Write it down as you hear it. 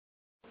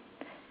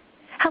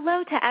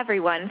Hello to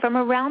everyone from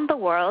around the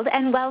world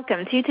and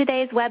welcome to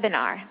today's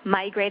webinar,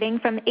 Migrating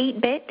from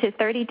 8-bit to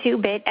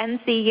 32-bit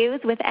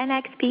MCUs with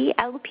NXP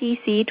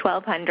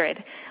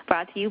LPC1200,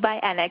 brought to you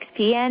by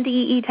NXP and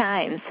EE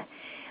Times.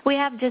 We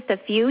have just a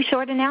few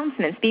short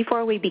announcements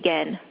before we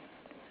begin.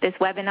 This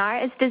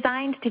webinar is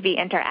designed to be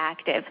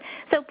interactive,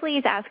 so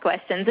please ask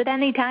questions at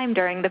any time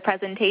during the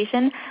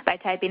presentation by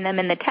typing them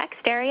in the text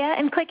area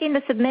and clicking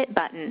the Submit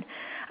button.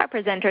 Our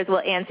presenters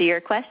will answer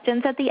your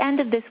questions at the end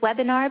of this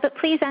webinar, but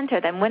please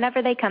enter them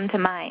whenever they come to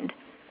mind.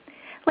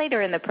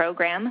 Later in the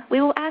program,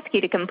 we will ask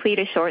you to complete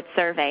a short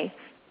survey.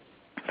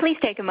 Please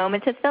take a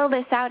moment to fill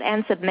this out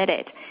and submit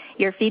it.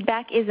 Your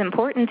feedback is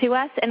important to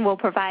us and will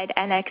provide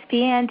NXP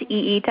and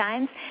EE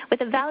Times with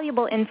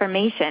valuable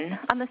information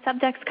on the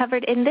subjects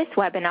covered in this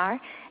webinar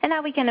and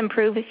how we can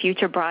improve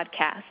future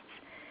broadcasts.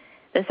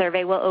 The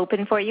survey will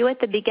open for you at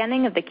the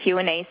beginning of the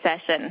Q&A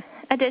session.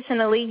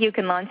 Additionally, you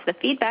can launch the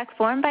feedback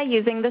form by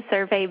using the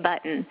survey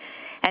button.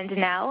 And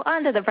now,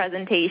 on to the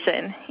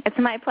presentation. It's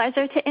my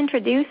pleasure to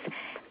introduce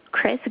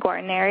Chris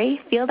Guarneri,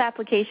 Field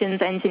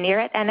Applications Engineer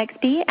at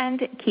NXP,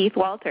 and Keith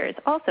Walters,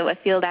 also a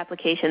Field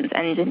Applications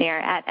Engineer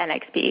at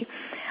NXP.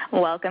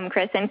 Welcome,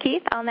 Chris and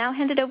Keith. I'll now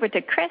hand it over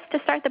to Chris to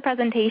start the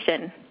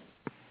presentation.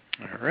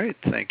 All right.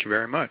 Thank you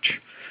very much.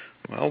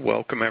 Well,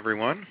 welcome,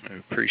 everyone. I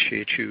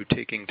appreciate you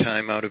taking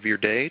time out of your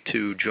day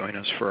to join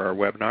us for our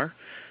webinar.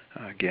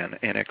 Again,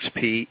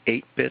 NXP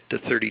 8-bit to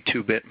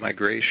 32-bit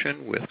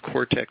migration with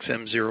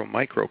Cortex-M0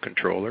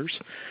 microcontrollers.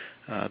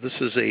 This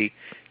is a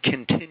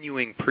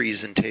continuing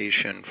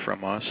presentation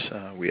from us.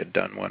 We had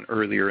done one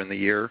earlier in the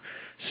year,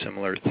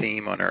 similar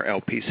theme on our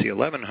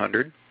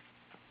LPC1100,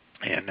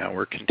 and now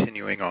we're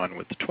continuing on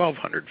with the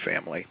 1200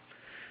 family.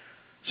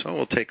 So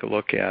we'll take a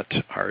look at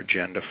our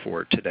agenda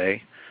for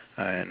today.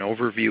 An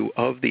overview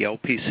of the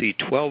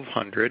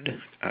LPC1200,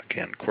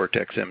 again,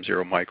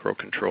 Cortex-M0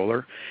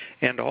 microcontroller,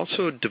 and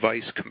also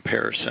device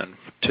comparison.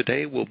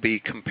 Today we'll be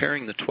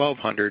comparing the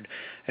 1200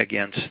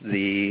 against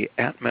the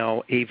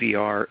Atmel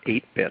AVR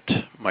 8-bit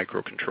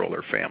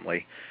microcontroller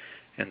family.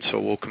 And so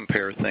we'll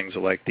compare things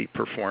like the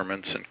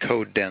performance and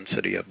code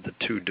density of the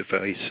two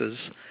devices,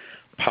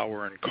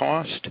 power and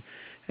cost,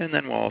 and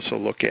then we'll also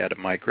look at a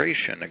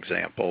migration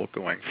example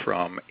going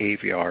from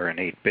AVR and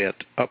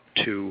 8-bit up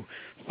to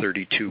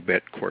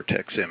 32-bit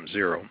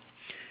Cortex-M0.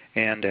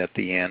 And at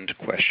the end,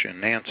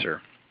 question and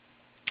answer.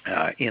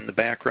 In the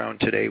background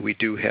today, we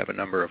do have a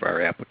number of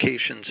our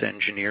applications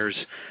engineers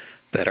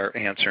that are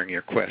answering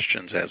your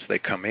questions as they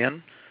come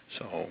in,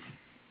 so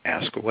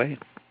ask away.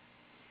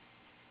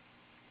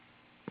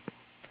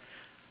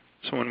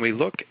 So when we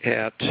look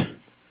at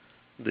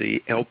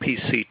the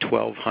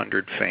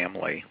LPC1200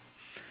 family,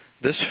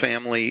 this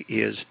family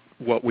is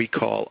what we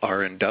call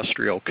our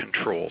industrial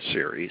control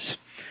series.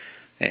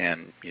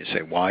 And you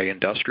say, why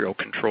industrial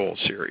control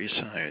series?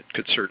 It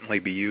could certainly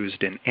be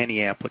used in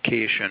any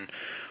application,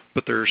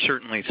 but there are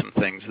certainly some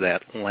things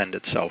that lend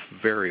itself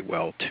very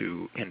well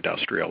to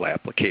industrial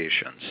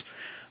applications.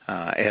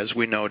 As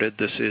we noted,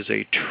 this is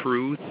a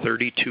true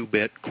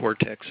 32-bit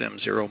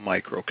Cortex-M0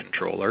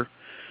 microcontroller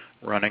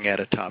running at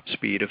a top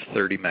speed of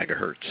 30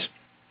 megahertz.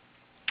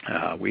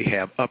 We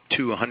have up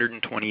to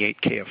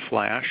 128K of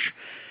flash,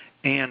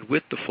 and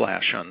with the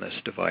flash on this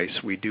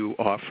device, we do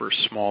offer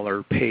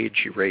smaller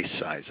page erase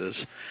sizes,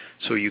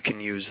 so you can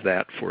use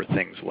that for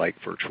things like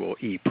virtual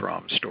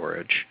EEPROM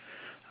storage.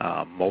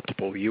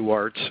 Multiple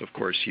UARTs, of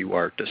course,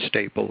 UART is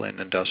staple in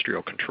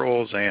industrial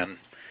controls and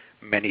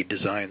many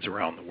designs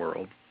around the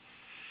world.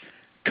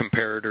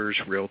 Comparators,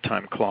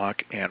 real-time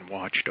clock, and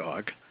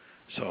watchdog.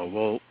 So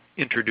we'll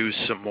introduce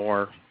some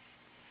more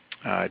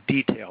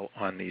detail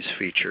on these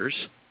features.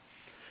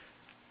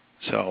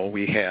 So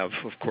we have,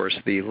 of course,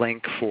 the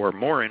link for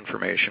more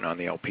information on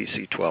the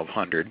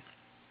LPC1200.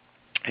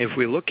 If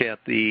we look at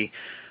the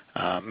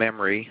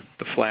memory,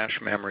 the flash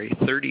memory,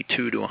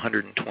 32 to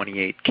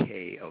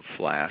 128K of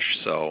flash.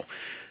 So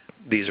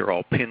these are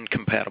all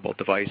pin-compatible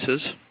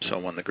devices. So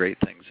one of the great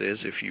things is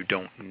if you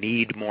don't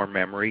need more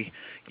memory,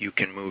 you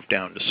can move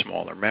down to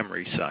smaller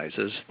memory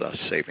sizes, thus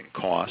saving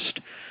cost.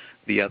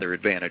 The other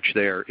advantage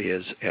there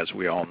is, as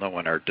we all know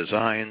in our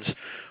designs,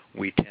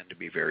 we tend to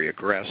be very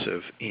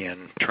aggressive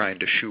in trying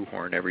to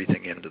shoehorn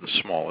everything into the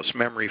smallest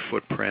memory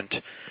footprint,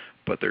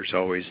 but there's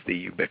always the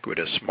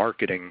ubiquitous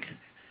marketing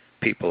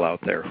people out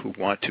there who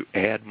want to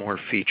add more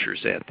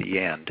features at the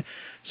end,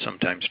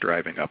 sometimes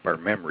driving up our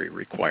memory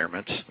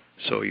requirements,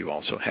 so you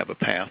also have a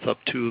path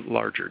up to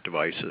larger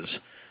devices,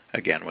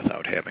 again,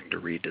 without having to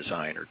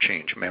redesign or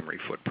change memory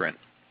footprint,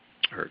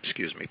 or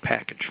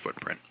package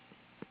footprint.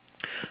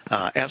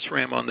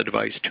 SRAM on the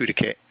device, 2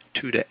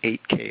 to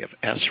 8K of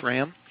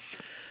SRAM.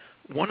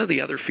 One of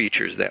the other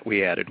features that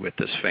we added with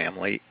this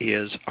family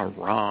is a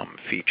ROM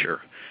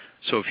feature.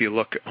 So if you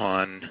look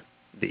on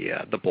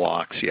the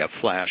blocks, you have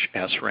flash,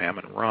 SRAM,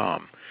 and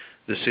ROM.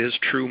 This is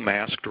true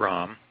masked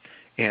ROM,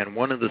 and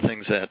one of the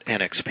things that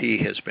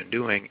NXP has been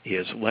doing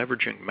is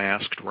leveraging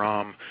masked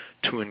ROM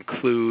to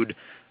include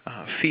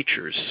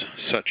features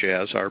such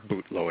as our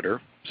bootloader.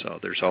 So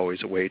there's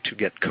always a way to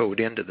get code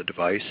into the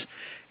device.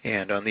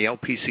 And on the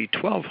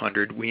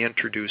LPC1200, we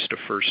introduced a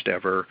first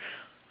ever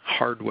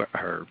hardware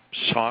or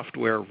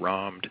software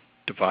ROMmed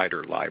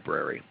divider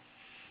library.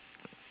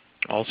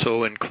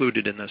 Also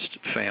included in this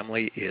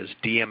family is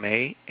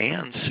DMA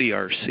and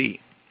CRC.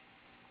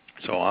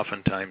 So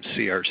oftentimes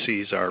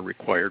CRCs are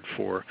required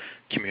for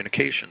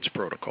communications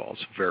protocols,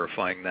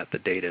 verifying that the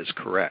data is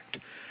correct.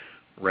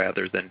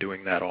 Rather than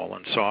doing that all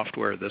in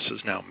software, this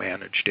is now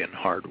managed in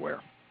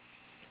hardware.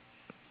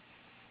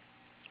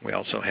 We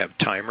also have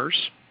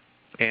timers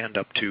and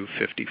up to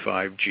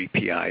 55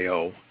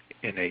 GPIO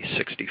in a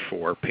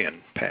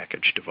 64-pin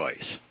package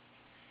device.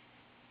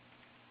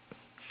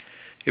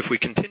 If we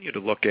continue to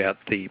look at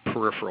the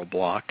peripheral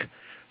block,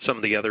 some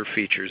of the other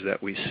features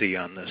that we see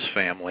on this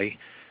family: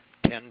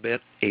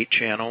 10-bit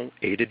 8-channel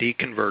A to D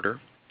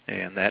converter,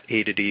 and that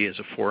A to D is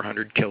a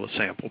 400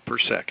 kilosample per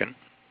second.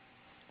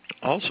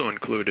 Also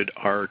included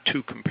are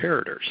 2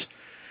 comparators.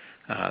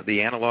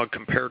 The analog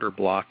comparator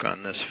block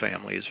on this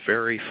family is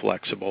very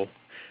flexible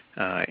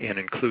and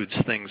includes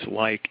things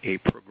like a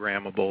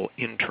programmable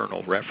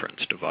internal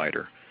reference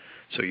divider.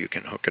 So you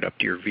can hook it up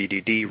to your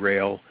VDD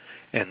rail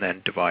and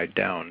then divide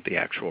down the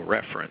actual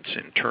reference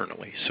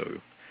internally, so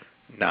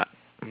not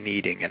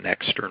needing an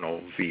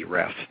external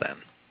VREF then.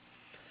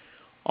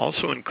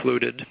 Also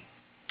included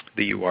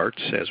the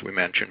UARTs, as we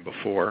mentioned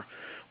before.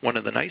 One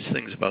of the nice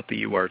things about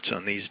the UARTs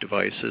on these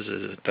devices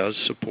is it does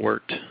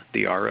support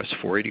the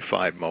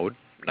RS-485 mode,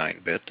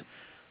 9-bit.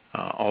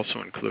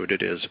 Also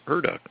included is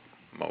ERDA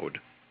mode.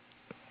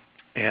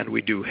 And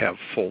we do have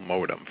full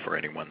modem for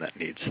anyone that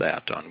needs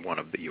that on one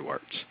of the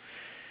UARTs.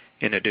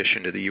 In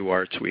addition to the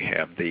UARTs, we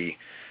have the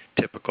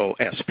typical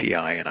SPI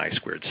and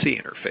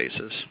I2C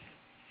interfaces.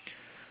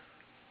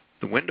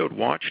 The windowed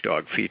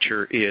watchdog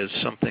feature is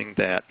something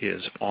that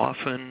is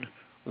often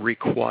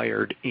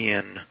required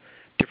in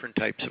different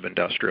types of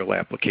industrial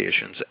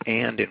applications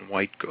and in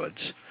white goods.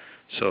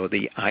 So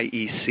the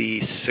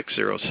IEC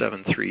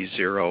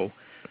 60730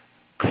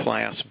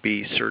 Class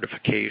B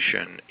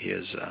certification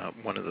is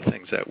one of the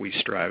things that we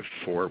strive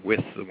for with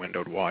the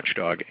windowed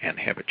watchdog and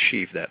have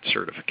achieved that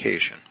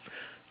certification.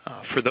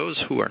 For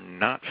those who are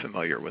not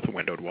familiar with a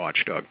windowed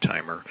watchdog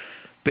timer,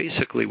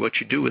 basically what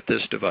you do with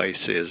this device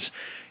is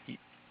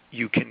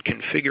you can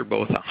configure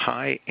both a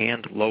high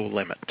and low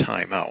limit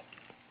timeout.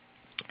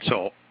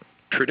 So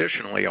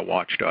traditionally a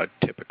watchdog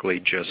typically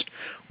just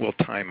will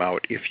time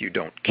out if you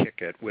don't kick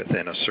it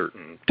within a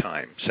certain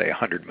time, say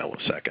 100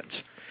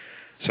 milliseconds.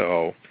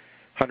 So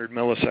 100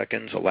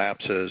 milliseconds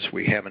elapses,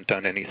 we haven't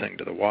done anything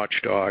to the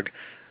watchdog,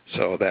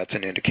 so that's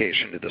an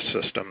indication to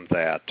the system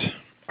that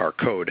our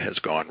code has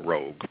gone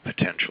rogue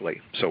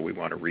potentially, so we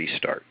want to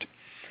restart.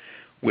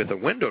 With a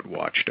windowed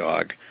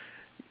watchdog,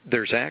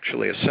 there's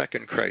actually a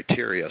second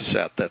criteria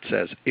set that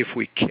says if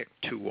we kick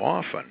too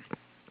often,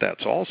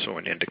 that's also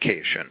an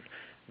indication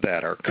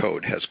that our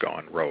code has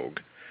gone rogue.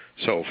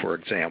 So for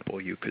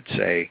example, you could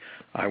say,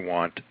 I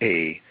want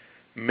a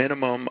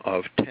minimum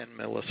of 10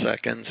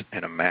 milliseconds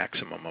and a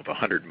maximum of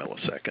 100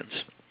 milliseconds.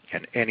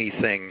 And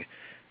anything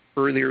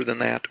earlier than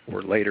that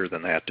or later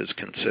than that is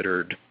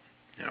considered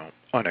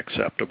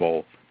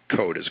unacceptable.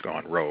 Code has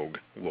gone rogue,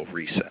 we'll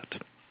reset.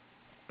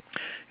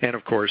 And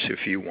of course,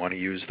 if you want to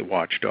use the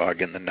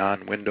watchdog in the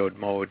non-windowed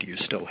mode, you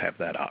still have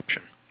that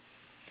option.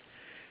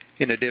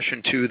 In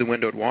addition to the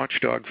windowed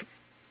watchdog,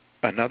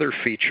 another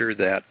feature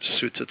that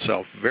suits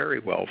itself very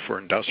well for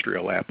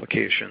industrial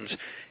applications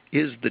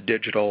is the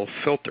digital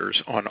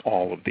filters on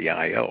all of the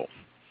I/O.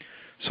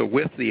 So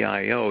with the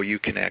I/O, you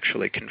can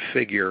actually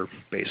configure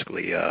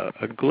basically a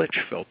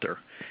glitch filter,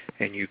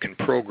 and you can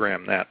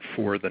program that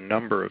for the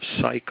number of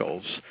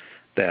cycles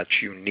that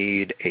you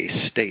need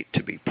a state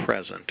to be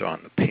present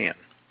on the pin.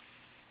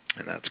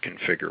 And that's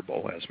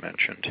configurable, as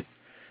mentioned.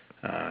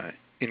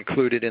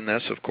 Included in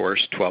this, of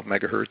course, 12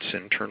 megahertz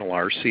internal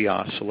RC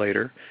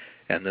oscillator,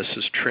 and this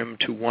is trimmed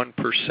to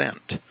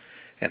 1%,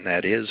 and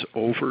that is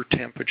over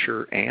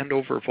temperature and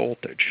over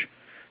voltage.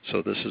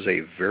 So this is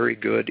a very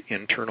good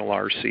internal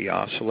RC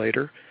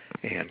oscillator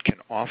and can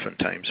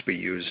oftentimes be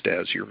used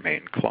as your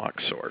main clock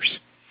source.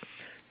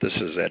 This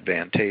is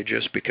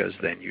advantageous because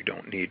then you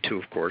don't need to,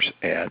 of course,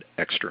 add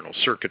external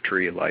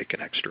circuitry like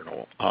an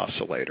external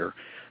oscillator,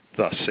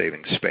 thus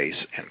saving space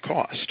and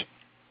cost.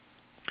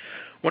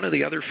 One of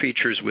the other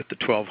features with the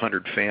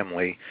 1200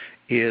 family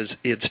is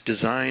it's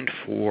designed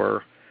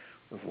for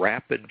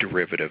rapid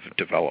derivative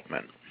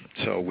development.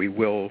 So we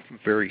will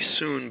very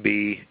soon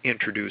be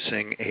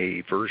introducing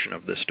a version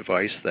of this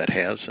device that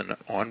has an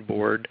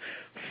onboard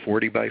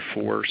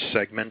 40x4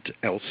 segment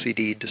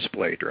LCD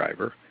display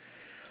driver.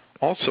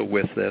 Also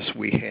with this,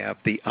 we have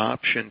the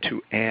option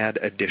to add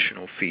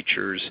additional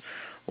features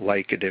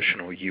like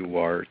additional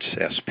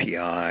UARTs,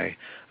 SPI,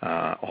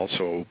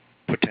 also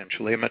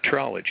potentially a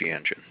metrology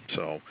engine.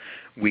 So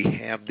we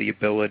have the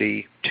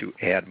ability to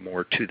add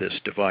more to this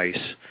device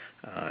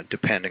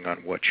depending on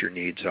what your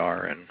needs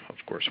are and, of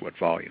course, what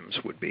volumes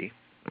would be.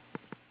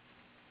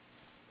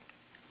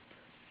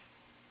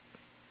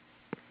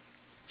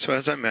 So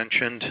as I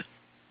mentioned,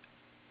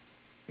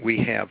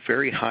 we have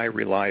very high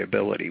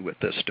reliability with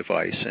this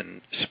device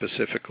and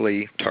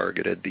specifically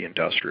targeted the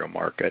industrial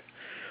market.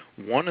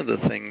 One of the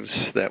things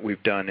that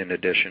we've done in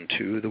addition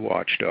to the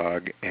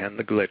watchdog and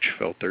the glitch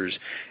filters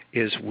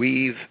is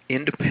we've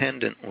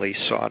independently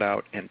sought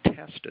out and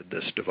tested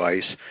this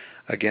device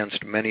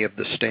against many of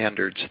the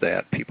standards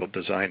that people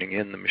designing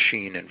in the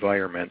machine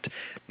environment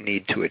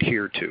need to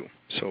adhere to.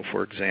 So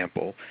for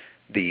example,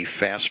 the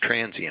fast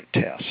transient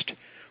test.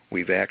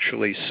 We've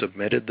actually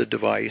submitted the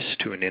device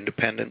to an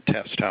independent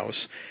test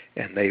house,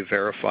 and they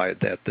verified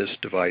that this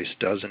device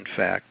does in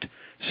fact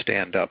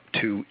stand up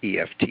to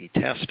EFT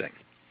testing.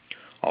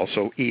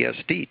 Also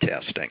ESD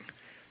testing,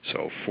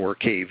 so 4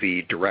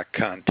 kV direct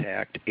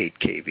contact, 8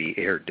 kV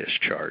air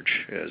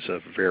discharge is a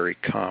very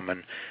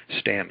common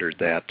standard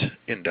that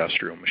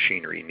industrial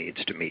machinery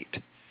needs to meet.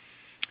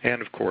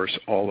 And of course,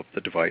 all of the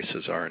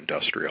devices are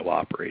industrial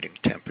operating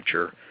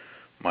temperature,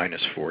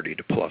 -40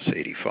 to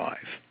 +85.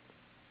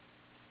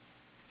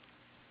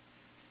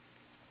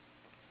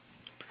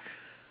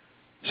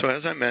 So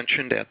as I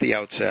mentioned at the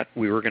outset,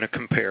 we were going to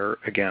compare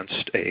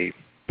against a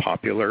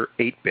popular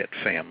 8-bit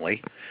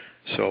family.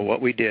 So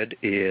what we did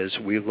is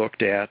we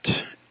looked at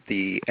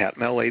the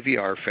Atmel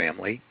AVR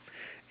family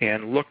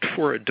and looked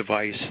for a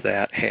device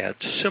that had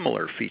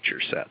similar feature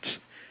sets.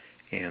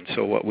 And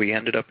so what we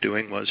ended up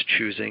doing was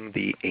choosing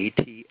the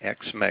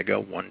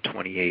AT-X-Mega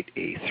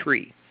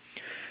 128A3.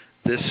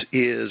 This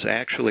is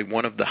actually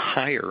one of the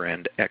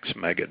higher-end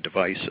X-Mega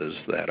devices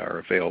that are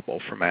available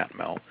from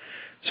Atmel.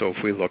 So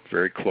if we look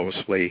very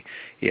closely,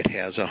 it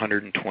has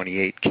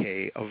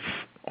 128K of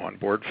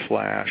onboard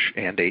flash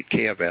and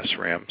 8K of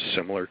SRAM,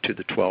 similar to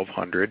the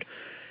 1200.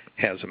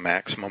 Has a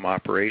maximum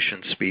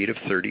operation speed of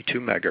 32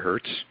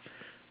 megahertz.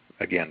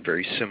 Again,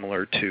 very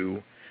similar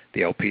to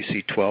the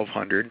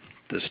LPC1200.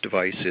 This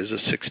device is a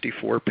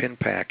 64-pin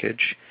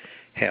package.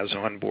 Has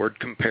onboard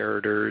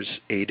comparators,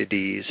 A to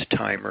Ds,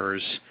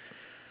 timers,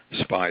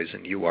 SPIs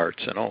and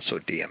UARTs, and also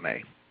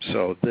DMA.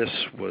 So this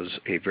was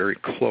a very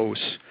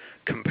close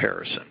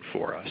comparison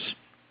for us.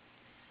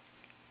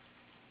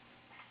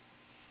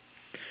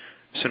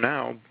 So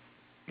now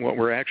what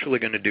we're actually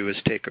going to do is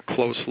take a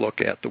close look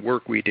at the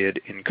work we did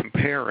in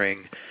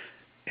comparing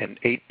an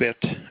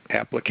 8-bit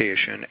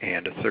application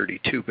and a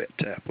 32-bit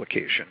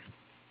application.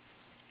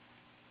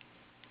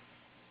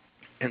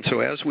 And so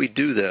as we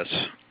do this,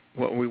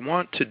 what we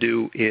want to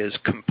do is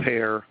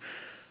compare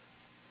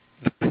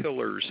the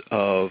pillars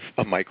of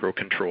a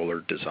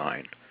microcontroller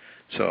design.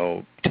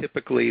 So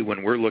typically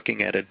when we're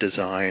looking at a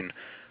design,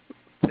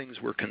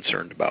 things we're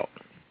concerned about: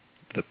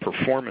 the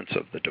performance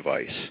of the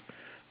device,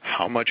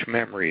 how much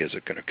memory is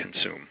it going to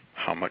consume,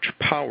 how much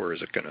power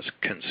is it going to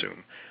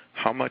consume,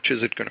 how much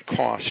is it going to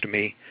cost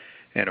me,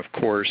 and of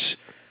course,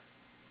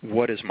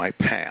 what is my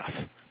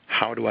path?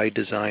 How do I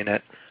design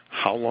it?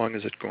 How long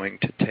is it going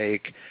to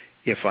take?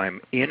 If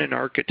I'm in an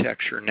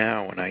architecture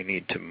now and I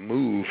need to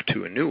move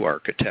to a new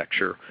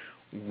architecture,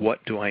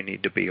 what do I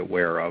need to be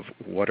aware of?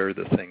 What are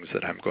the things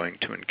that I'm going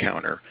to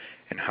encounter?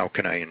 And how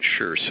can I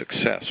ensure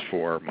success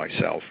for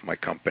myself, my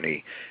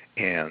company,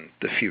 and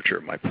the future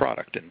of my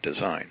product and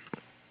design?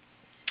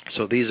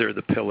 So these are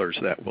the pillars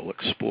that we'll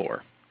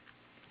explore.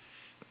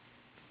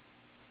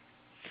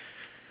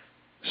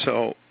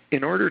 So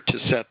in order to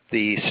set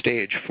the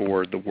stage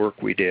for the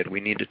work we did, we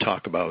need to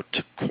talk about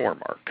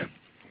CoreMark.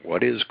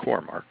 What is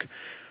CoreMark?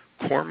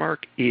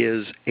 CoreMark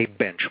is a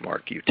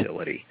benchmark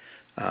utility.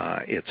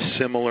 It's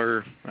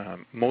similar.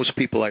 Most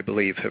people, I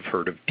believe, have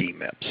heard of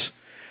DMIPS.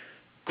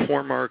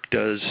 CoreMark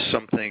does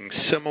something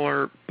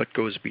similar, but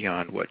goes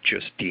beyond what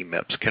just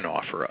DMIPS can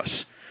offer us.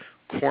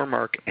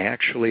 CoreMark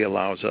actually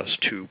allows us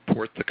to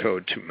port the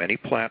code to many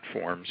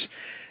platforms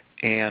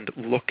and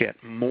look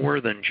at more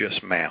than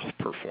just math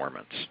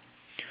performance.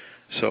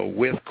 So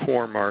with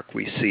CoreMark,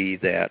 we see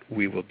that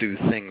we will do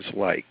things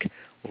like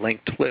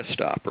linked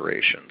list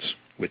operations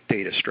with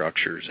data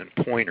structures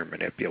and pointer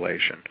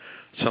manipulation,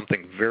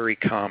 something very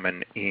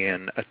common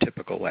in a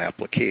typical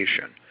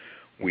application.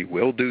 We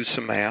will do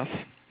some math,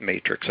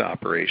 matrix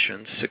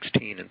operations,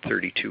 16 and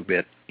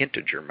 32-bit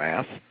integer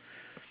math.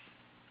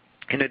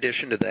 In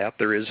addition to that,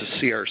 there is a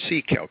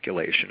CRC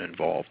calculation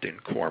involved in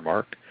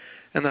CoreMark,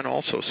 and then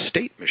also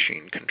state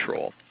machine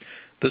control.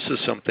 This is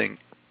something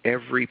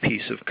every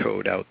piece of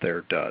code out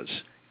there does.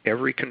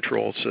 Every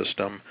control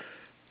system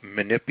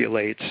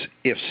manipulates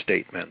if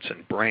statements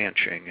and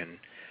branching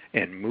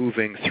and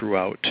moving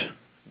throughout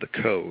the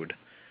code.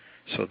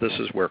 So this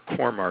is where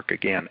CoreMark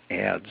again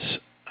adds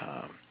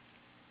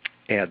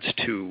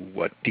to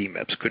what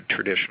DMIPS could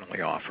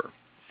traditionally offer.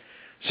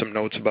 Some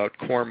notes about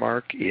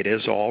CoreMark: it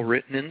is all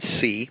written in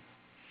C,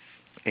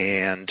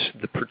 and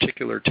the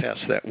particular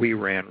test that we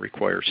ran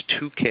requires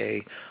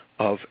 2K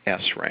of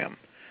SRAM.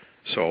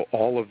 So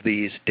all of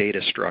these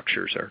data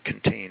structures are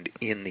contained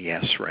in the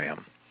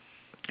SRAM,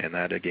 and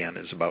that again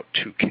is about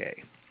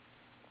 2K.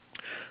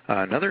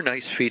 Another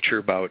nice feature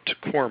about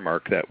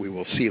CoreMark that we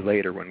will see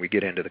later when we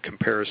get into the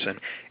comparison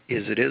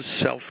is it is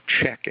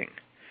self-checking.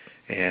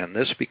 And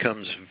this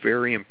becomes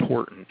very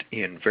important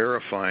in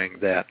verifying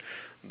that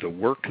the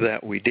work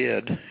that we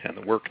did and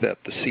the work that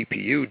the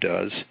CPU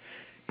does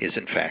is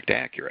in fact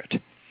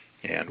accurate.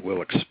 And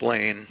we'll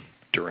explain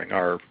during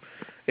our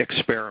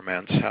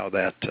experiments how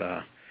that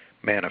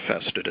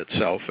manifested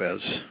itself as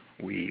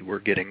we were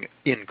getting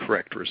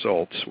incorrect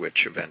results,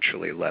 which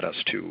eventually led us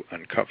to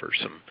uncover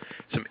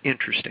some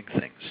interesting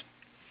things.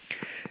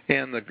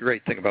 And the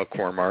great thing about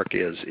CoreMark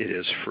is it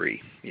is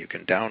free. You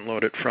can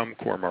download it from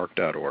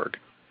coremark.org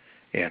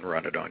and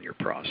run it on your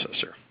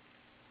processor.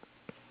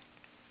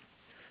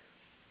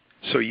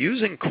 So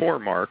using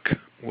CoreMark,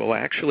 we'll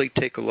actually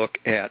take a look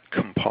at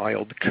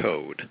compiled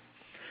code.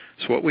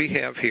 So what we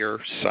have here,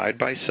 side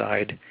by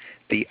side,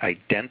 the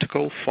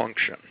identical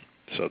function.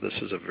 So this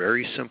is a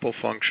very simple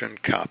function,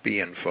 copy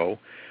info.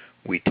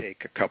 We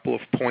take a couple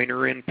of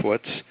pointer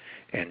inputs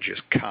and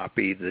just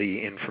copy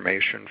the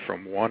information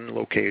from one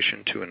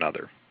location to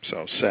another.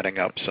 So setting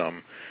up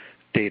some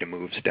data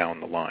moves down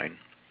the line.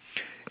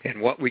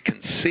 And what we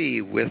can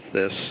see with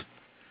this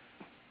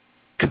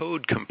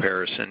code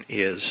comparison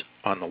is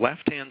on the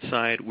left-hand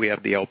side we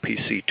have the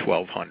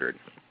LPC1200,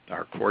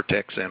 our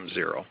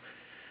Cortex-M0.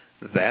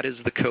 That is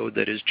the code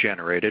that is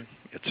generated.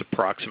 It's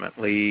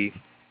approximately,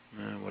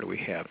 what do we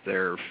have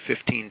there,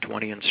 15,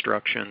 20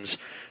 instructions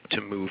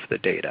to move the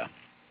data.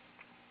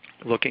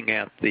 Looking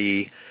at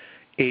the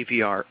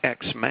AVR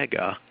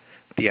X-Mega,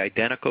 the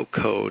identical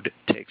code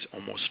takes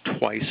almost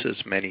twice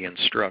as many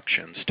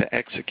instructions to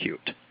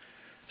execute.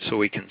 So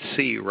we can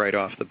see right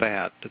off the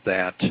bat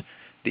that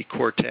the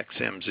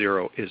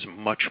Cortex-M0 is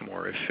much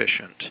more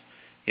efficient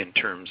in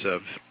terms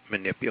of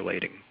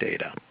manipulating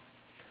data.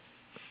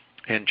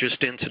 And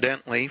just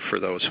incidentally, for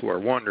those who are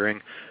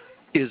wondering,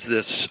 is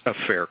this a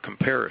fair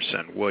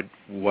comparison?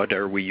 What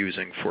are we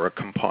using for a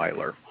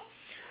compiler?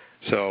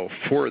 So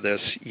for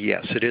this,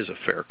 yes, it is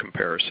a fair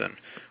comparison.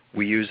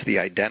 We use the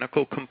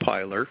identical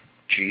compiler,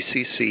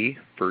 GCC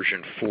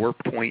version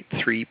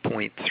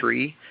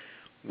 4.3.3,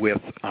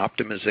 with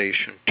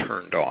optimization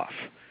turned off.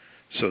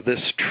 So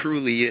this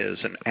truly is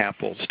an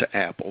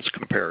apples-to-apples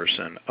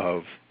comparison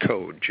of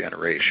code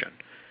generation.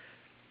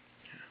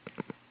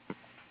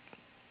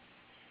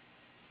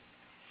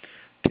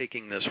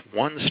 Taking this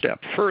one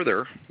step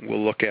further,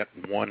 we'll look at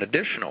one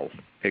additional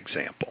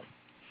example.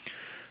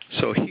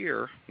 So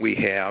here we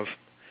have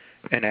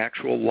an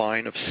actual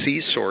line of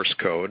C source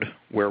code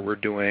where we're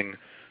doing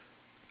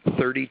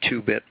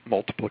 32-bit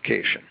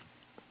multiplication.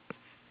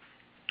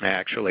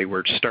 Actually,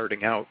 we're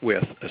starting out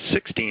with a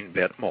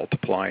 16-bit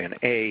multiply in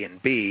A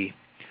and B,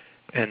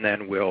 and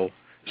then we'll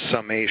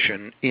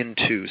summation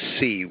into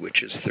C,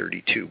 which is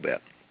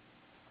 32-bit.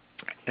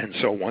 And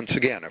so once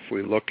again, if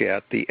we look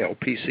at the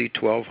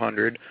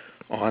LPC1200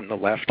 on the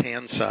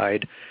left-hand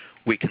side,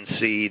 we can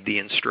see the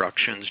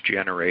instructions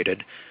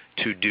generated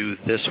to do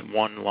this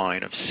one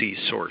line of C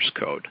source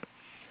code.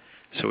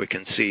 So we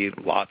can see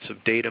lots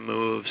of data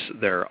moves.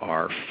 There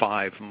are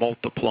 5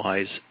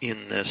 multiplies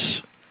in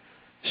this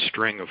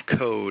string of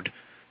code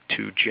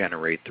to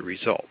generate the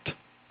result.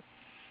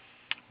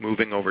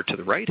 Moving over to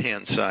the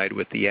right-hand side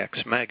with the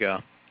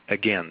X-Mega,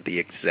 again, the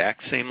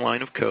exact same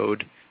line of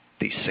code,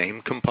 the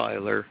same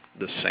compiler,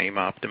 the same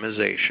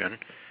optimization.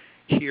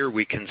 Here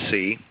we can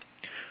see,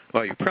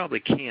 well, you probably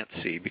can't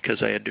see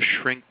because I had to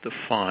shrink the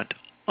font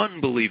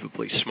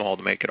unbelievably small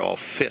to make it all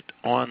fit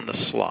on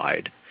the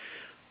slide,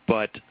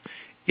 but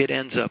it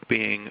ends up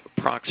being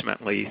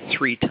approximately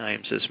 3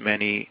 times as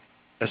many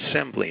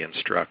assembly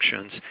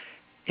instructions.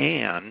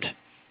 And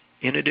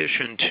in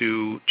addition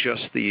to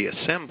just the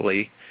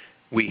assembly,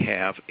 we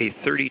have a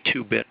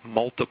 32-bit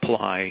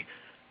multiply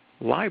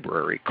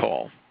library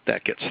call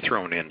that gets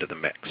thrown into the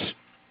mix.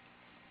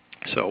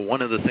 So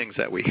one of the things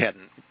that we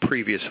hadn't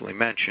previously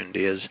mentioned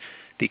is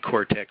the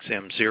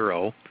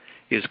Cortex-M0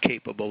 is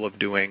capable of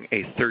doing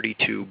a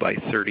 32 by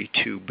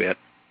 32-bit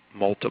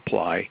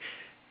multiply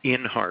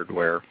in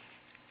hardware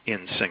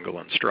in single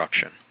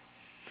instruction.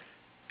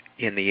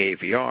 In the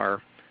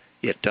AVR,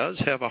 it does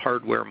have a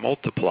hardware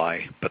multiply,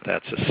 but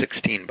that's a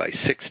 16 by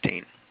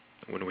 16.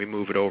 When we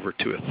move it over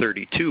to a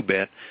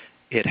 32-bit,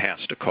 it has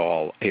to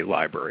call a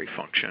library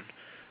function.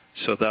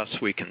 So thus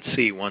we can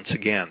see once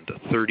again the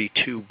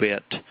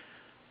 32-bit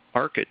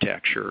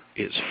architecture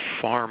is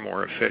far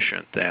more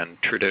efficient than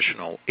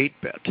traditional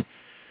 8-bit.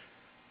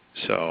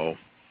 So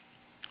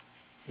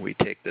we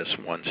take this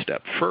one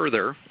step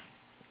further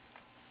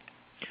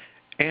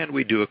and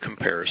we do a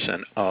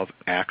comparison of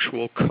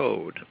actual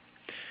code.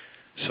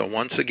 So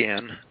once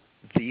again,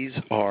 these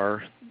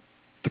are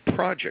the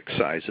project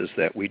sizes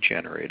that we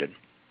generated.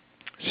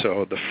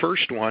 So the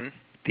first one,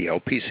 the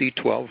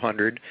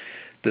LPC1200,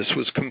 this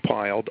was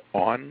compiled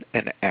on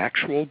an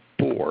actual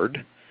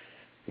board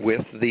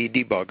with the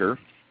debugger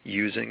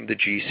using the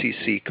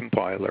GCC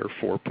compiler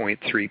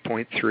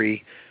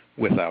 4.3.3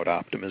 without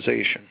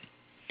optimization.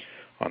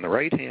 On the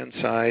right-hand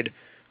side,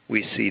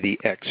 we see the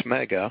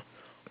X-Mega,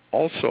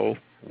 also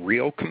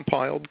real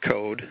compiled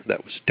code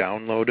that was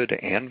downloaded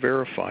and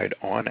verified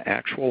on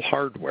actual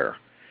hardware.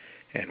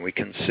 And we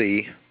can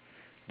see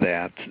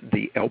that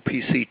the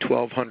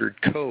LPC1200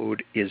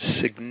 code is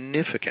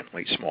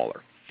significantly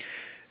smaller.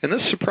 And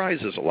this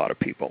surprises a lot of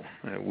people.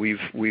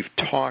 We've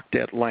talked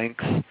at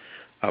length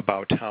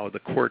about how the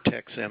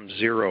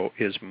Cortex-M0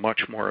 is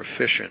much more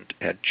efficient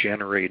at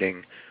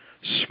generating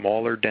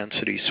smaller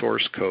density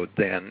source code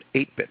than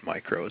 8-bit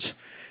micros,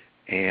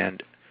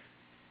 and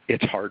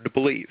it's hard to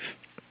believe.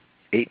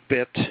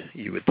 8-bit,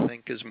 you would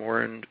think, is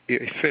more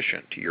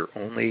efficient. You're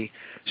only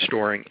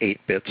storing 8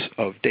 bits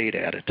of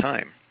data at a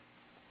time.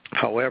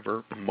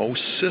 However,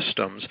 most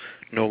systems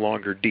no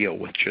longer deal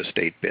with just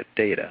 8-bit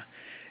data.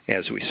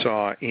 As we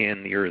saw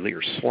in the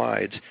earlier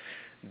slides,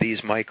 these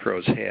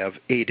micros have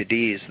A to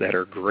Ds that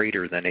are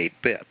greater than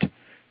 8-bit.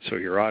 So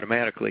you're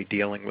automatically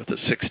dealing with a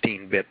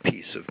 16-bit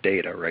piece of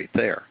data right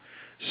there.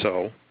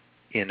 So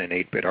in an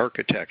 8-bit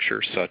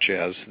architecture, such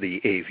as the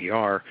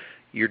AVR,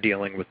 you're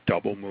dealing with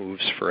double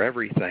moves for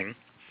everything.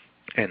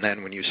 And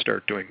then when you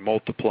start doing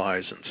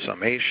multiplies and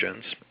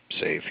summations,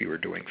 say if you were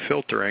doing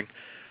filtering,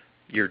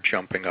 you're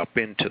jumping up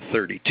into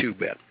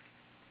 32-bit,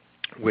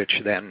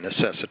 which then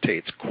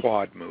necessitates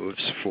quad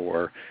moves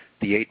for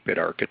the 8-bit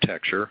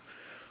architecture,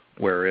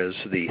 whereas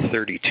the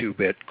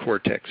 32-bit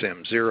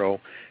Cortex-M0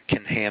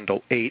 can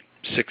handle 8,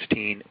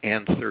 16,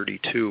 and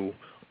 32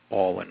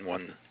 all in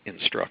one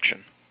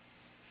instruction.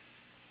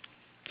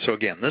 So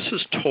again, this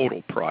is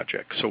total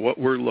project. So what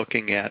we're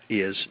looking at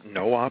is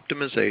no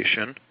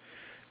optimization.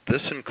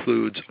 This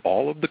includes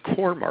all of the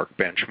CoreMark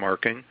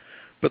benchmarking,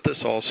 but this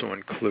also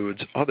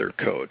includes other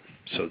code.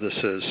 So this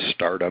is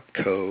startup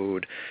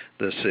code.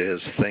 This is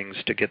things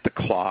to get the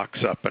clocks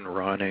up and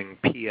running,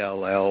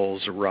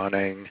 PLLs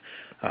running.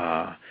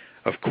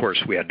 Of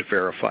course, we had to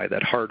verify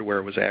that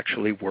hardware was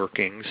actually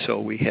working,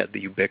 so we had the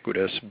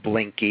ubiquitous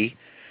Blinky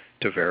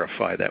to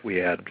verify that we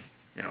had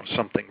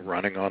something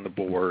running on the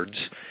boards,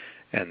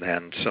 and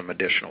then some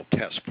additional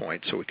test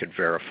points so we could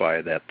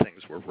verify that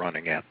things were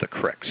running at the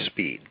correct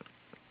speed.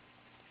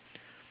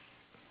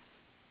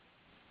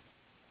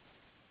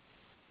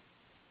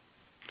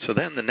 So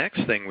then the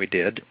next thing we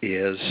did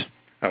is,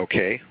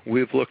 okay,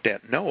 we've looked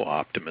at no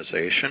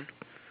optimization.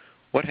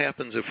 What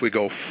happens if we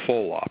go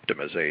full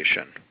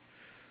optimization?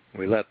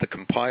 We let the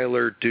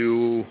compiler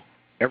do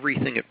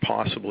everything it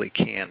possibly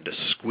can to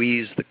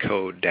squeeze the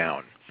code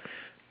down.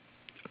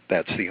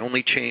 That's the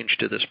only change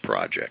to this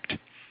project.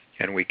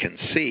 And we can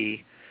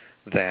see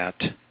that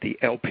the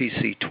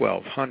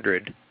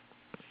LPC1200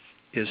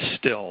 is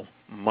still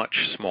much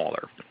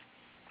smaller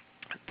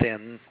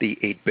than the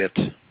 8-bit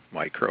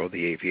micro,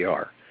 the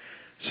AVR.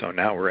 So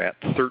now we're at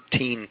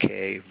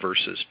 13K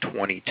versus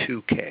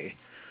 22K.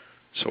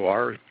 So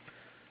our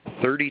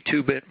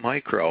 32-bit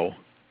micro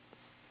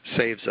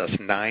saves us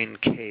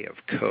 9K of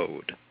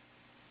code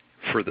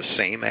for the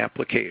same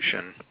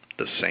application,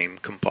 the same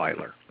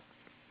compiler.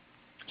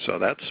 So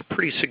that's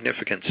pretty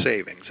significant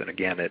savings. And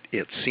again,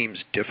 it seems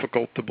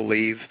difficult to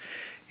believe,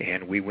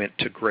 and we went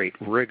to great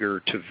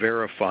rigor to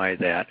verify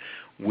that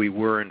we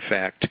were in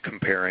fact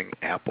comparing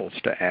apples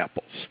to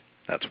apples.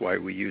 That's why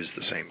we use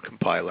the same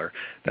compiler.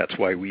 That's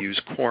why we use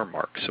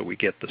CoreMark, so we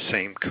get the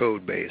same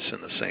code base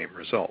and the same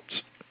results.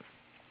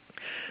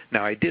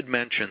 Now, I did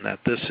mention that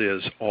this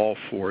is all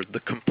for the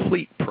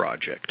complete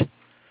project.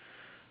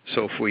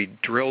 So if we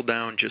drill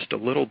down just a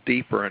little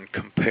deeper and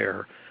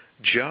compare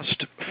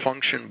just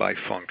function by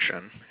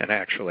function, and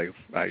actually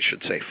I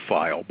should say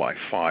file by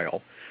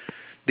file,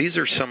 these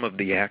are some of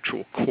the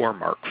actual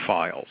CoreMark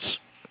files.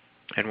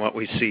 And what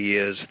we see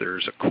is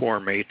there's a core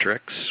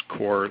matrix,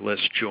 core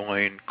list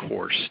join,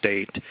 core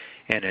state,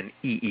 and an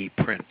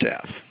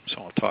EEPRINTF.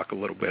 So I'll talk a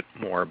little bit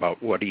more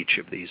about what each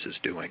of these is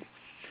doing.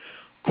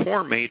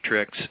 Core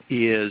matrix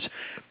is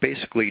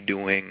basically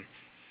doing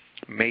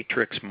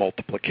matrix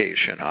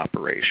multiplication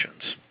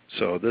operations.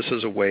 So this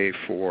is a way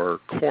for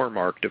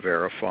CoreMark to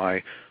verify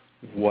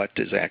what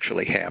is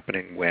actually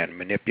happening when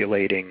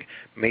manipulating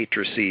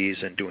matrices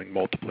and doing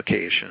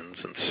multiplications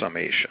and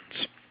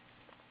summations.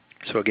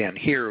 So again,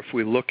 here, if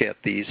we look at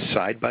these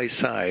side by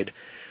side,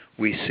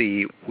 we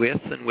see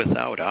with and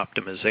without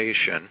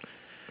optimization,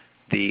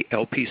 the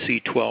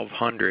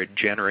LPC1200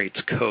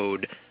 generates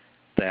code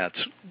that's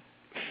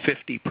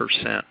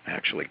 50%,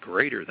 actually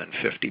greater than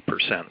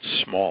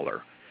 50%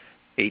 smaller,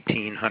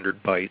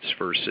 1,800 bytes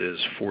versus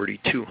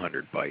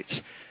 4,200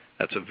 bytes.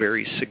 That's a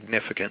very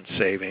significant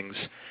savings,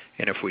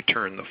 and if we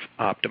turn the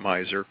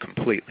optimizer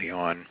completely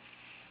on,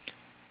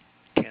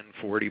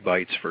 1040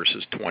 bytes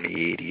versus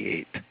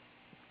 2088.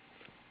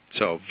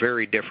 So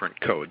very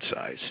different code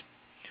size.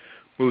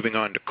 Moving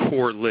on to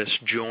core list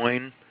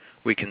join,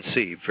 we can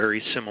see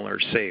very similar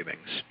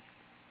savings.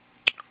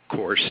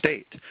 Core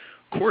state.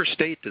 Core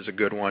state is a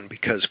good one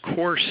because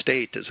core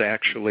state is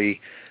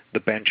actually the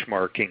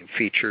benchmarking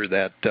feature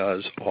that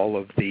does all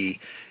of the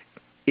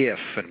if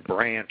and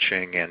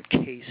branching and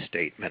case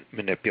statement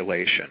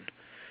manipulation.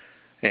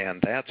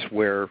 And that's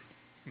where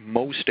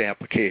most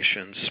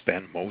applications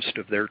spend most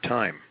of their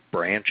time,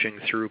 branching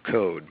through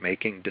code,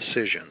 making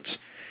decisions.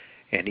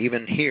 And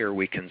even here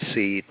we can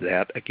see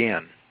that,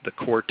 again, the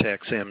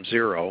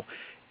Cortex-M0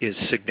 is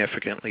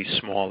significantly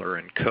smaller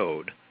in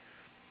code,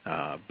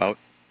 about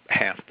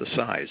half the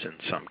size in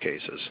some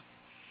cases.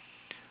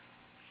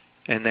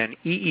 And then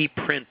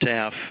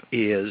EEPrintf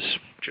is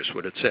just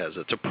what it says.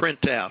 It's a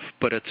printf,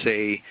 but it's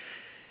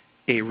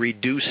a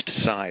reduced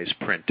size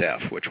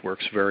printf, which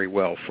works very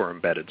well for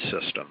embedded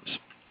systems.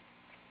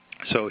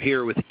 So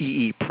here with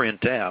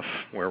EEPrintf,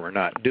 where we're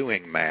not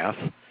doing math,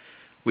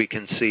 we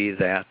can see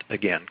that,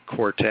 again,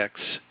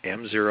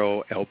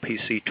 Cortex-M0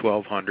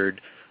 LPC1200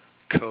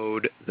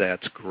 code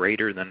that's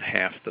greater than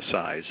half the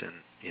size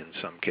in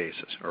some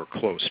cases, or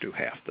close to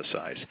half the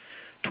size.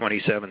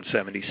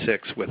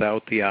 2776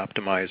 without the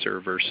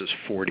optimizer versus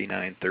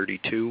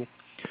 4932.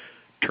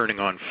 Turning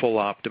on full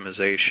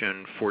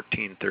optimization,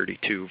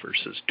 1432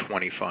 versus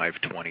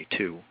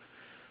 2522.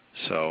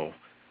 So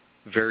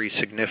very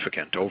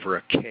significant, over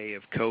a K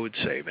of code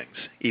savings,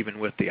 even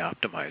with the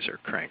optimizer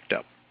cranked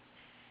up.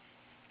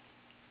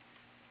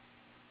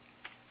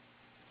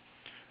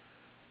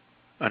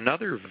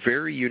 Another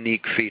very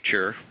unique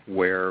feature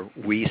where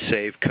we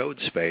save code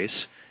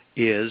space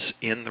is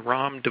in the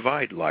ROM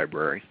divide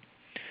library.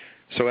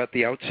 So at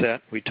the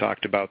outset, we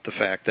talked about the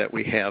fact that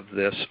we have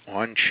this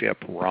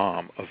on-chip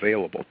ROM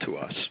available to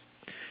us.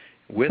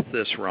 With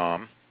this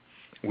ROM,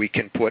 we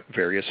can put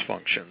various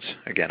functions.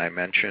 Again, I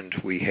mentioned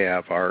we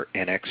have our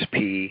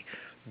NXP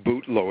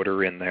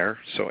bootloader in there,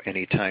 so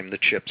anytime the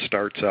chip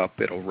starts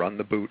up, it'll run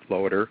the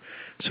bootloader,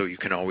 so you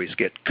can always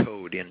get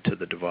code into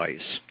the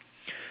device.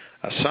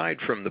 Aside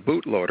from the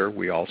bootloader,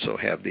 we also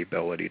have the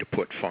ability to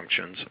put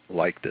functions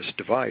like this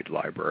divide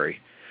library.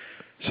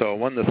 So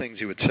one of the things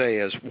you would say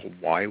is, well,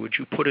 why would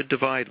you put a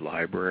divide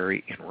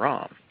library in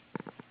ROM?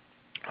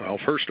 Well,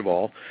 first of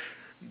all,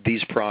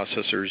 these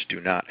processors do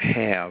not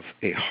have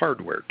a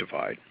hardware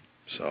divide.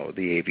 So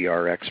the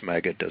AVR-X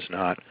Mega does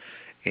not,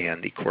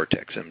 and the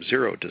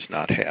Cortex-M0 does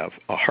not have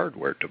a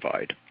hardware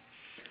divide.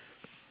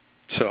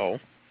 So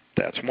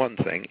that's one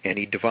thing.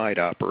 Any divide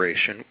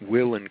operation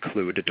will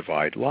include a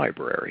divide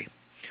library.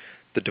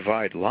 The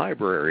divide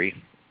library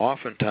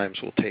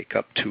oftentimes will take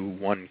up to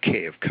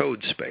 1K of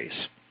code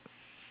space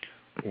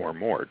or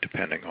more,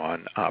 depending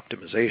on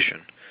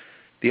optimization.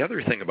 The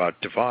other thing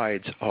about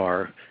divides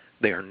are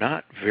they are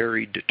not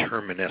very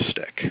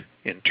deterministic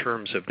in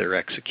terms of their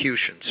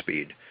execution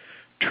speed.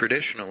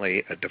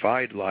 Traditionally, a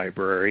divide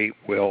library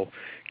will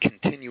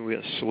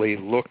continuously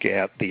look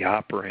at the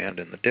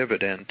operand and the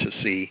dividend to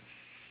see,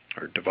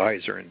 or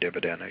divisor and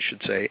dividend, I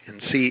should say,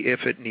 and see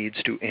if it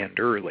needs to end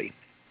early,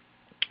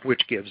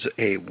 which gives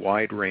a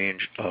wide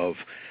range of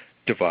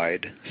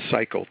divide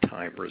cycle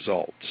time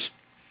results.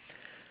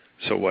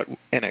 So what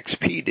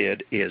NXP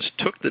did is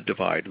took the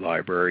divide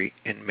library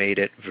and made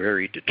it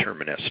very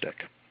deterministic.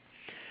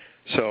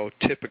 So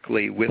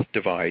typically with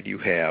divide you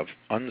have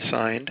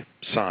unsigned,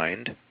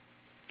 signed,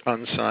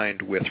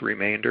 unsigned with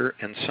remainder,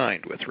 and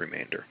signed with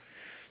remainder.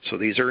 So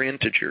these are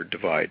integer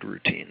divide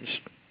routines,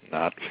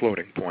 not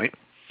floating point.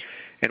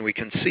 And we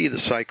can see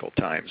the cycle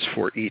times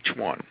for each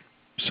one.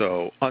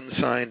 So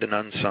unsigned and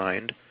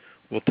unsigned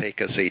will take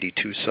us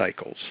 82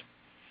 cycles.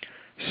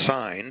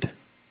 Signed,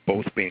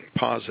 both being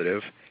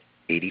positive,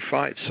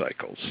 85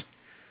 cycles.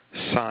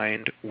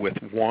 Signed with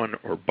one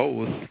or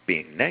both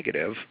being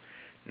negative,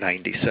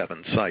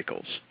 97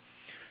 cycles.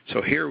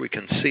 So here we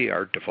can see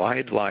our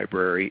divide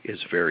library is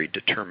very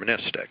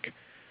deterministic.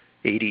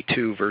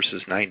 82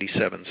 versus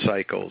 97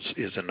 cycles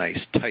is a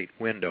nice tight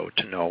window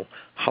to know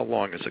how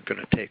long is it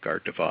going to take our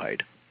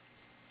divide.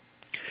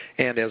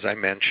 And as I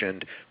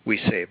mentioned, we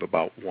save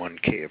about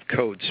 1K of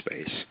code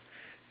space.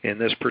 In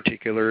this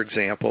particular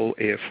example,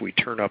 if we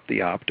turn up the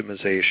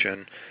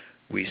optimization,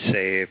 we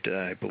saved,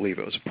 I believe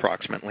it was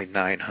approximately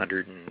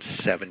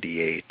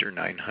 978 or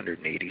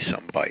 980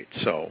 some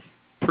bytes, so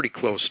pretty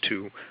close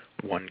to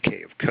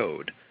 1K of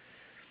code.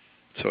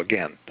 So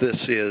again, this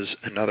is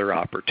another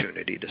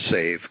opportunity to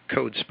save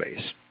code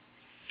space.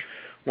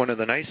 One of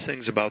the nice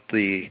things about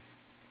the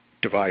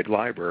divide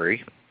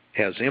library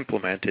as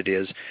implemented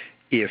is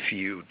if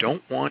you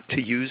don't want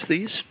to use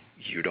these,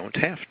 you don't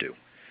have to.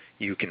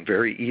 You can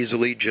very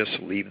easily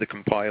just leave the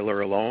compiler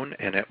alone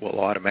and it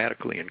will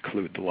automatically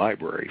include the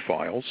library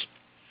files.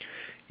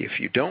 If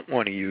you don't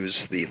want to use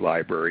the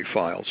library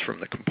files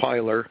from the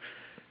compiler,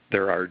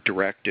 there are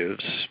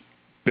directives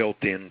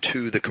built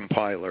into the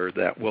compiler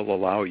that will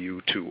allow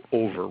you to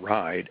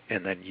override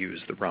and then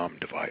use the ROM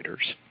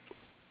dividers.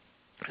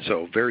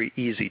 So very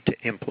easy to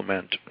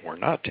implement or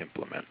not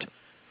implement.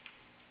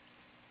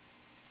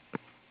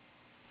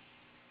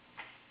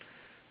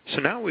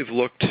 So now we've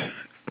looked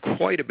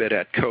quite a bit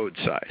at code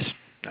size.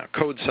 Now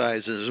code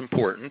size is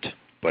important,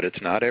 but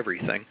it's not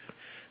everything.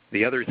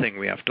 The other thing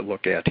we have to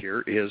look at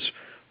here is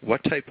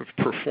what type of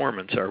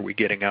performance are we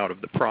getting out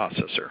of the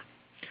processor?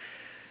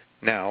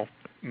 Now,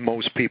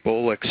 most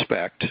people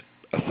expect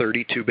a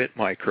 32-bit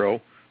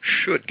micro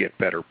should get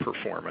better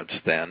performance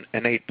than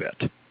an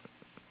 8-bit.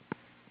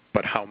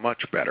 But how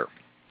much better?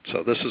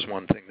 So this is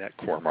one thing that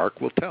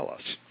Cormark will tell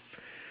us.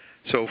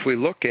 So if we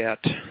look at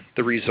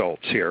the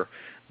results here,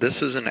 this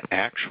is an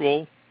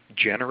actual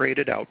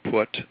generated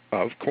output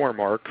of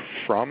Cormark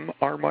from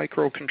our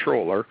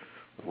microcontroller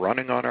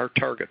running on our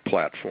target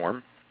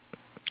platform.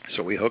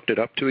 So we hooked it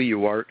up to a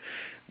UART.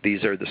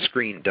 These are the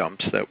screen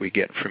dumps that we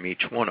get from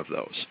each one of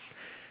those.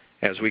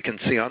 As we can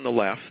see on the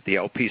left, the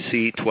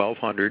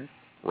LPC1200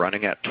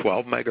 running at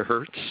 12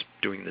 megahertz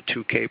doing the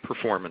 2K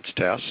performance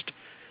test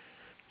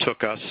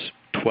took us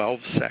 12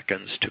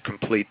 seconds to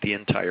complete the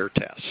entire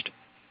test.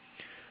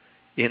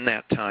 In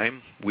that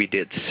time, we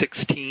did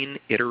 16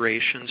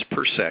 iterations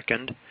per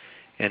second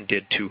and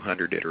did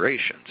 200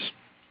 iterations.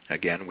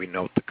 Again, we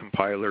note the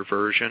compiler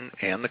version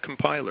and the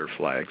compiler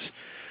flags.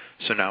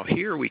 So now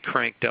here we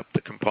cranked up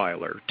the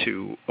compiler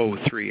to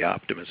 03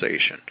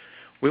 optimization.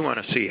 We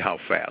want to see how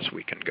fast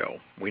we can go.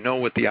 We know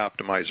with the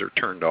optimizer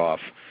turned off,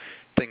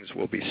 things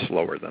will be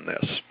slower than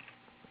this.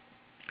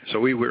 So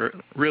we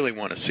really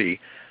want to see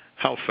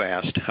how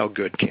fast, how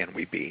good can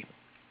we be.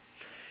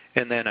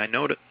 And then I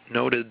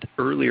noted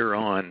earlier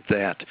on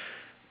that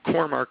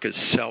CoreMark is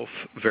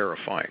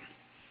self-verifying.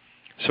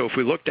 So if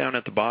we look down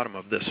at the bottom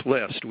of this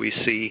list, we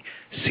see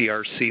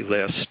CRC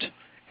list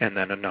and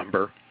then a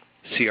number,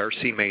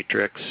 CRC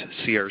matrix,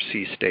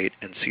 CRC state,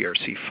 and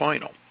CRC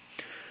final.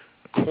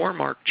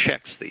 CoreMark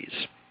checks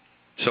these.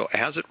 So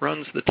as it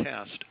runs the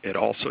test, it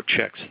also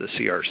checks the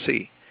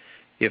CRC.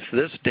 If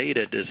this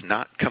data does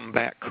not come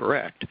back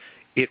correct,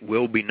 it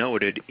will be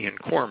noted in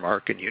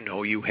CoreMark, and you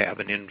know you have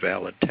an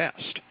invalid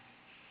test.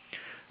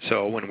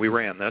 So when we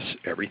ran this,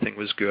 everything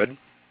was good.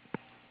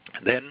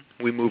 Then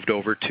we moved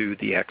over to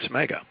the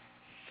X-Mega.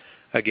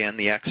 Again,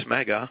 the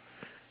X-Mega,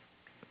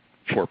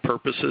 for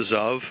purposes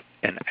of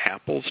an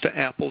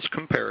apples-to-apples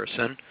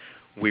comparison,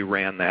 we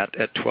ran that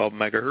at 12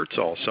 megahertz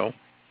also.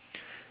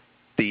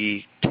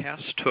 The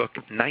test took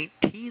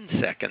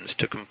 19 seconds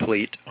to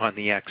complete on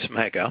the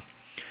X-Mega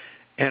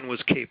and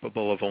was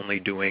capable of only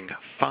doing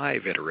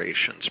 5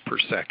 iterations per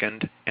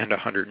second and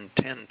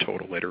 110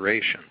 total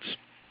iterations.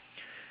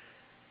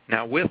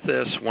 Now with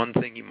this, one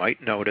thing you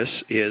might notice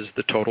is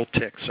the total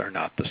ticks are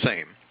not the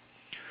same.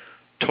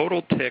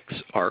 Total ticks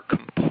are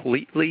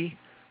completely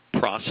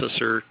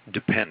processor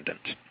dependent.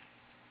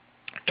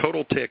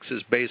 Total ticks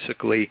is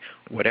basically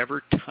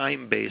whatever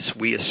time base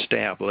we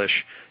establish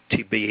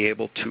to be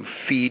able to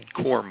feed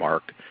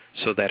CoreMark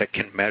so that it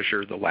can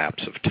measure the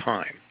lapse of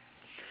time.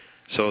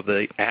 So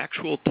the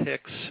actual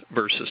ticks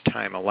versus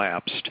time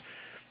elapsed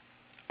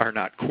are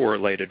not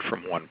correlated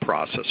from one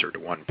processor to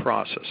one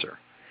processor.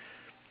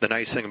 The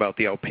nice thing about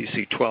the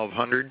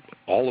LPC1200,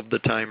 all of the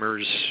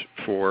timers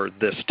for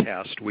this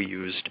test we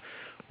used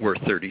were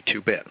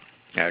 32-bit.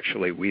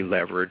 Actually, we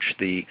leveraged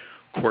the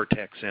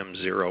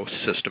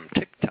Cortex-M0 system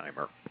tick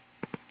timer,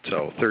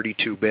 so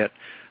 32-bit,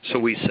 so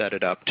we set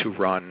it up to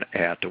run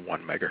at a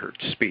 1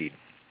 megahertz speed.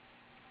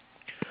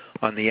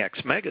 On the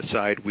X-Mega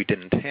side, we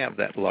didn't have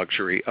that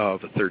luxury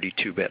of a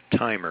 32-bit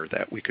timer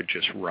that we could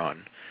just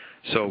run,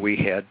 so we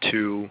had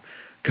to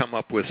come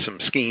up with some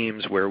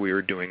schemes where we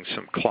were doing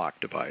some clock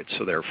divides,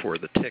 so therefore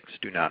the ticks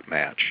do not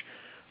match.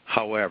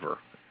 However,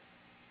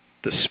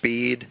 the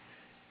speed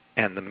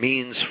and the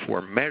means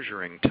for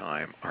measuring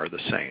time are the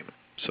same.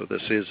 So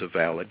this is a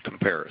valid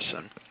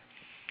comparison.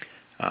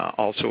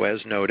 Also,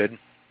 as noted,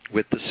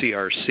 with the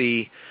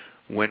CRC,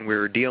 when we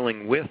were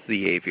dealing with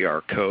the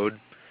AVR code,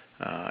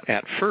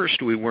 at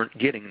first we weren't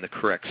getting the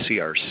correct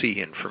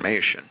CRC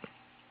information.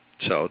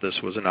 So this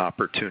was an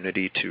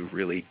opportunity to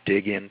really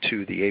dig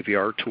into the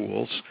AVR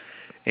tools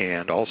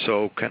and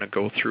also kind of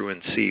go through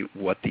and see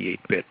what the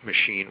 8-bit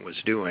machine was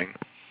doing.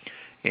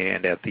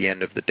 And at the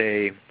end of the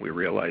day, we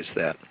realized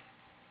that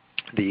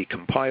the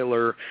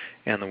compiler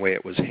and the way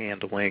it was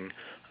handling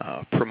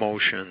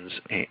promotions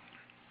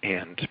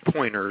and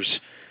pointers,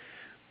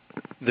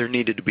 there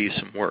needed to be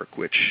some work,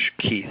 which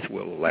Keith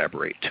will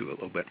elaborate to a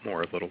little bit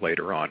more a little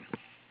later on.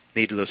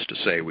 Needless to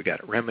say, we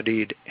got it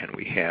remedied, and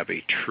we have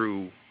a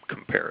true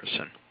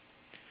comparison.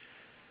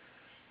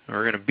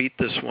 We're going to beat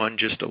this one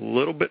just a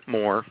little bit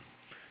more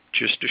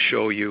just to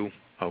show you,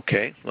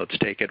 okay, let's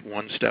take it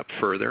one step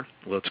further.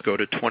 Let's go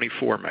to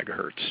 24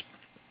 megahertz.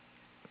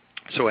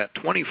 So at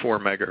 24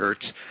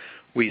 megahertz,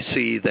 we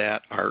see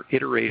that our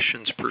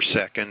iterations per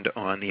second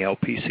on the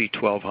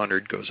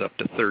LPC1200 goes up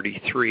to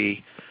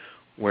 33,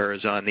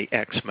 whereas on the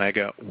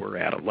X-Mega, we're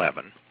at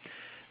 11.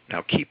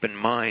 Now keep in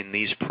mind,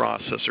 these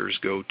processors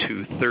go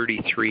to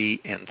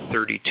 33 and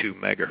 32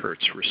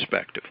 megahertz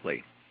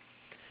respectively.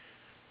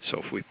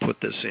 So if we put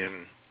this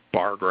in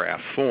bar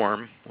graph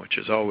form, which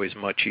is always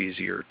much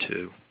easier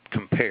to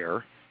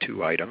compare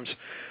two items,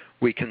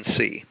 we can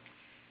see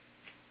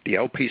the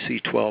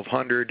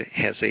LPC1200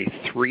 has a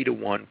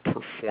 3-to-1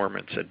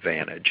 performance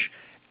advantage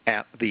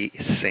at the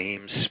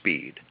same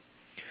speed.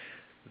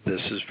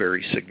 This is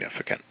very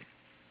significant.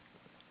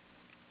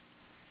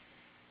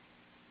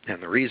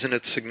 And the reason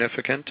it's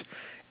significant,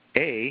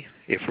 A,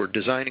 if we're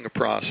designing a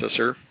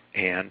processor,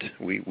 and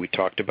we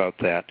talked about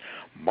that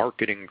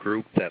marketing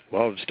group that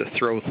loves to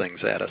throw things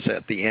at us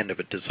at the end of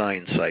a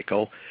design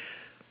cycle,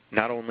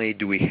 not only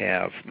do we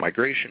have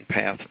migration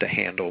paths to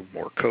handle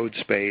more code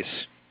space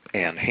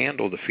and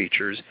handle the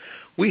features,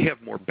 we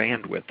have more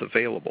bandwidth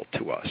available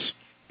to us.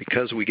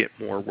 Because we get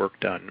more work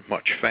done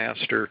much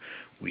faster,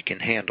 we can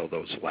handle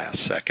those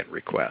last-second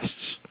requests.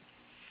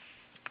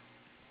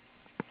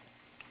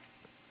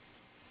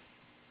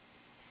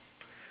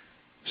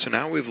 So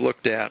now we've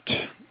looked at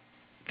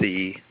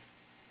the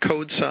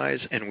code size,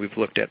 and we've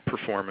looked at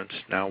performance.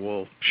 Now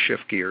we'll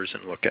shift gears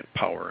and look at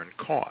power and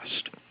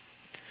cost.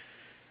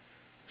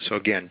 So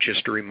again,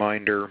 just a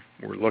reminder,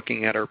 we're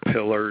looking at our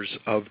pillars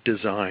of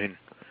design.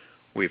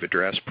 We've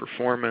addressed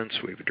performance,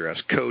 we've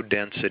addressed code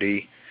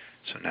density,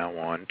 so now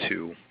on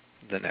to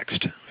the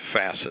next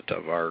facet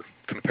of our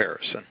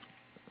comparison.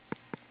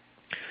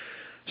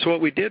 So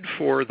what we did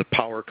for the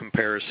power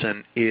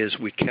comparison is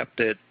we kept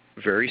it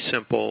very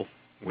simple.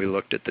 We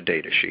looked at the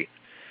data sheet.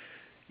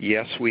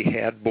 Yes, we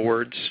had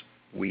boards.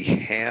 We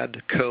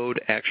had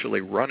code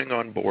actually running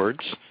on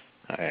boards.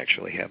 I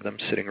actually have them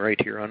sitting right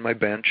here on my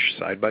bench,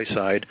 side by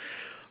side.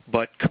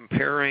 But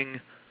comparing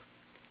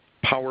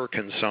power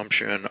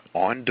consumption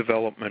on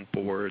development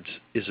boards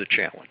is a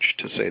challenge,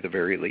 to say the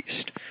very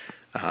least.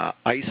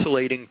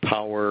 Isolating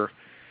power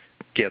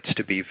gets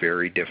to be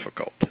very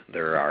difficult.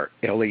 There are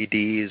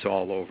LEDs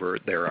all over.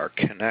 There are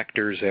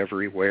connectors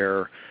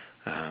everywhere.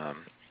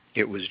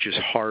 It was just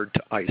hard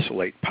to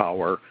isolate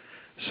power.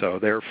 So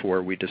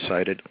therefore, we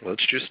decided,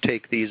 let's just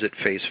take these at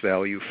face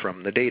value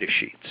from the data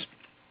sheets.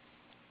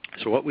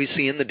 So what we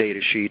see in the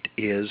data sheet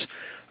is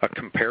a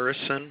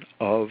comparison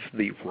of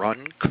the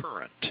run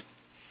current.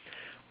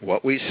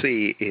 What we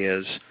see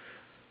is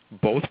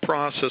both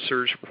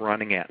processors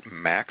running at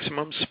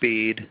maximum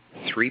speed,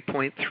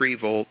 3.3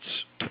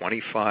 volts,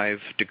 25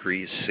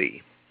 degrees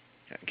C.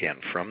 Again,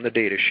 from the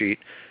data sheet,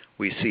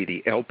 we see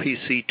the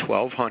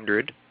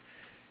LPC1200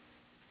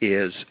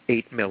 is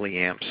 8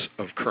 milliamps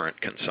of current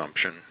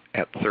consumption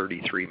at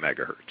 33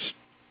 megahertz.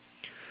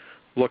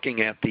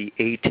 Looking at the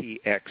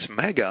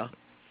ATX-Mega,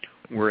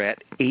 we're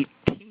at 18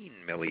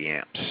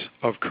 milliamps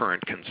of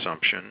current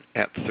consumption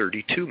at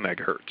 32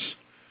 megahertz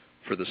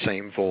for the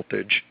same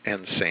voltage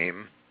and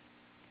same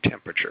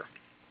temperature.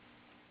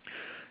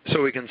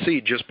 So we can see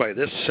just by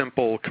this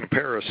simple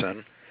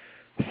comparison,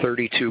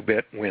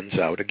 32-bit wins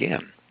out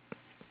again.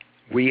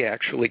 We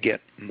actually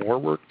get more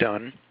work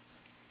done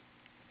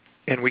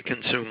and we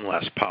consume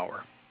less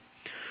power.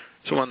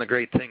 So one of the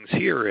great things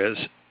here is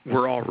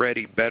we're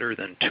already better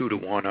than 2 to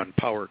 1 on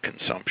power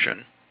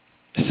consumption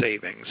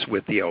savings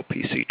with the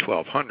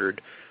LPC1200,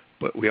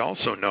 but we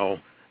also know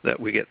that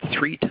we get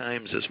 3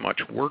 times as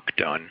much work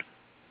done.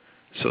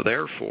 So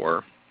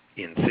therefore,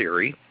 in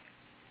theory,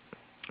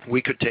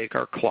 we could take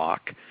our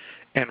clock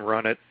and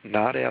run it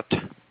not at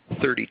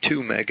 33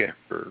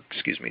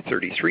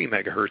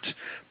 megahertz,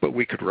 but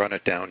we could run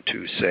it down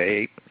to,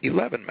 say,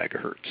 11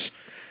 megahertz.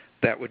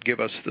 That would give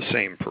us the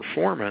same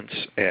performance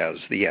as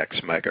the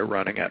X-Mega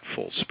running at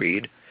full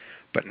speed,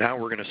 but now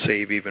we're going to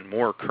save even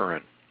more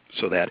current,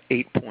 so that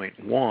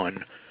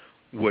 8.1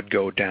 would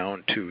go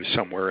down to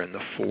somewhere in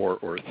the 4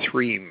 or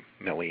 3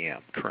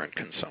 milliamp current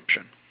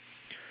consumption.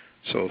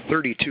 So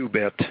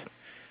 32-bit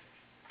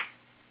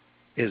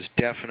is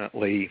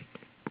definitely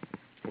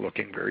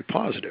looking very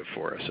positive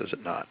for us, is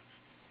it not?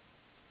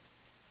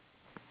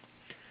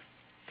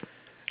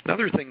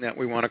 Another thing that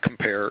we want to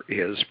compare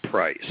is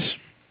price.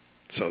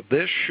 So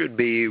this should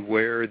be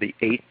where the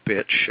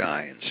 8-bit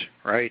shines,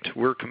 right?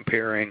 We're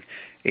comparing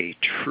a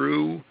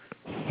true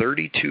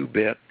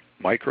 32-bit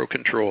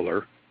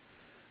microcontroller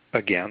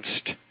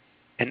against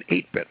an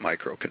 8-bit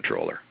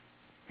microcontroller.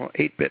 Well,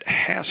 8-bit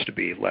has to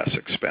be less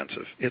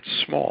expensive. It's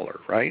smaller,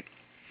 right?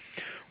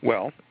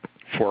 Well,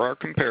 for our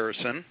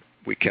comparison,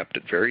 we kept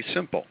it very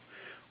simple.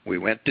 We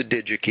went to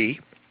DigiKey.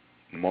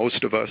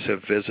 Most of us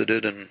have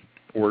visited and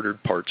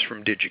ordered parts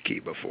from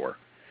DigiKey before.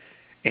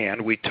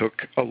 And we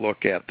took a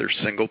look at their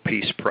single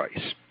piece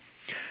price.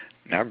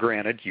 Now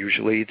granted,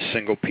 usually the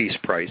single piece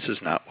price is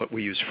not what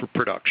we use for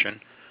production,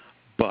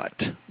 but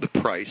the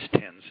price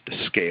tends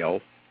to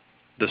scale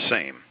the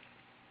same.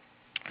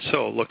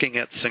 So looking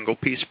at single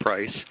piece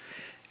price,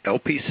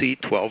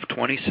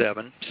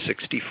 LPC1227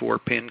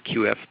 64-pin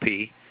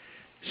QFP,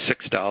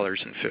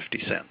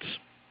 $6.50.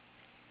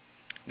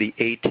 The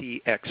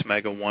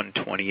ATX-Mega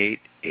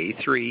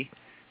 128A3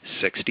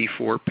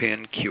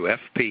 64-pin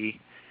QFP,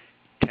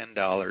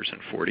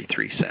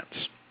 $10.43.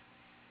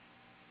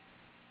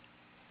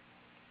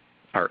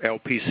 Our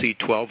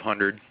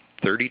LPC1200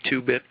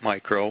 32-bit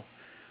micro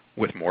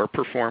with more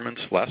performance,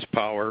 less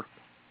power,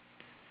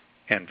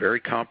 and very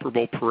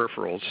comparable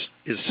peripherals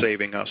is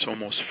saving us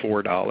almost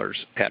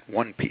 $4 at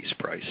one-piece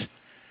price.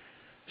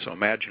 So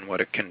imagine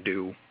what it can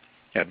do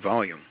at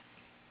volume.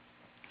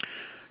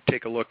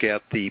 Take a look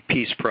at the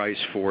piece price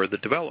for the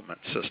development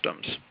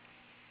systems.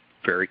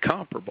 Very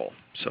comparable.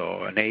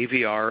 So an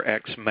AVR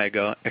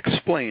X-Mega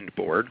explained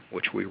board,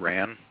 which we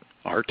ran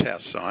our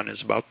tests on,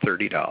 is about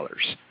 $30.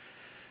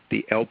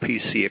 The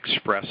LPC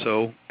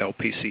Expresso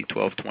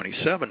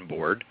LPC1227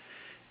 board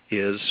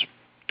is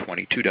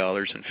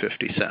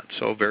 $22.50,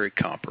 so very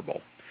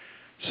comparable.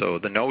 So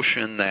the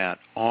notion that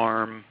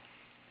ARM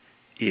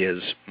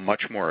is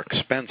much more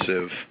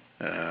expensive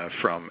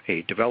from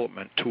a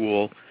development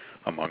tool,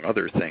 among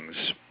other things,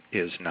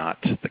 is not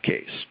the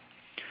case.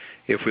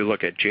 If we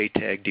look at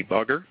JTAG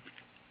debugger,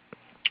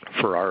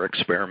 for our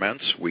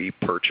experiments, we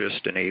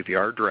purchased an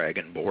AVR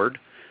Dragon board,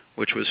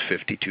 which was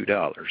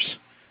 $52.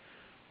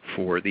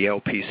 For the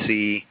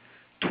LPC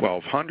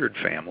 1200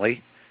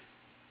 family,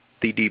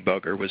 the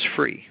debugger was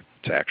free.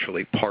 It's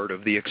actually part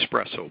of the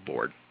Espresso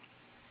board.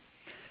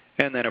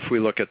 And then if we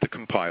look at the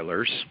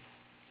compilers,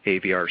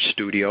 AVR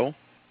Studio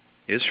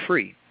is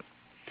free.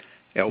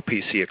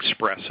 LPC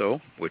Espresso,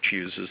 which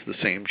uses the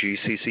same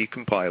GCC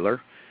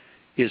compiler,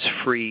 is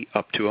free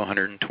up to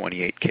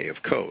 128K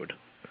of code,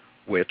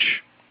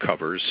 which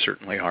covers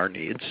certainly our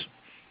needs.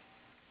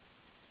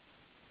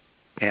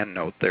 And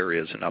note there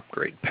is an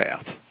upgrade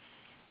path.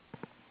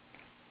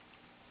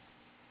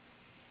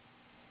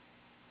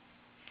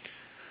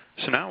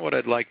 So now what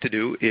I'd like to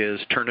do is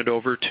turn it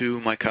over to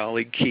my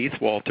colleague Keith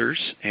Walters,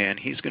 and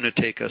he's going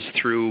to take us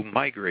through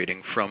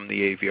migrating from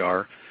the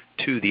AVR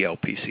to the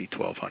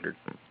LPC1200.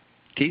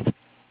 Keith?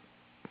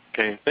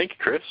 Okay, thank you,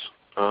 Chris.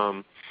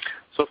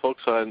 So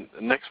folks, the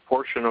next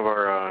portion of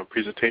our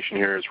presentation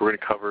here is we're going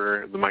to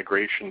cover the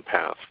migration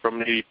path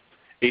from an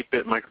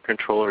 8-bit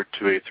microcontroller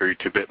to a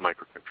 32-bit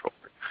microcontroller.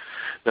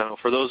 Now,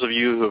 for those of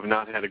you who have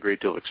not had a great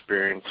deal of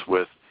experience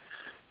with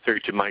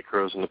 32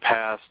 micros in the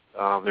past,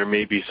 there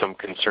may be some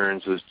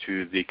concerns as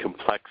to the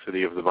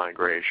complexity of the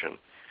migration.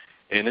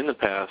 And in the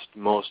past,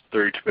 most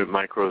 32-bit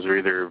micros are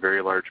either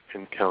very large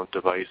pin count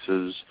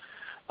devices,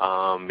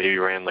 maybe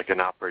ran like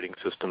an operating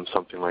system,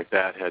 something like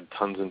that, had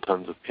tons and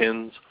tons of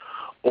pins,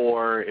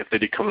 or if they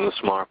did come in the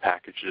smaller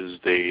packages,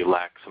 they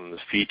lack some of the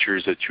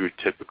features that you would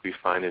typically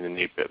find in an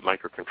 8-bit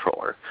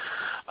microcontroller.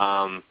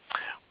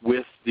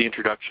 With the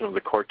introduction of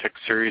the Cortex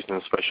series, and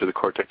especially the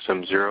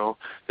Cortex-M0,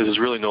 this is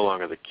really no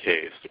longer the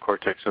case. The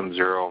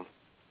Cortex-M0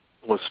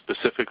 was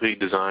specifically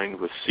designed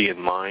with C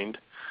in mind.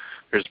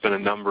 There's been a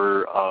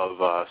number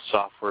of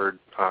software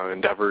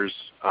endeavors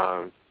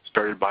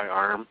started by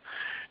ARM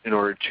in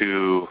order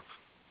to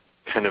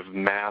kind of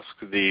mask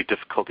the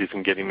difficulties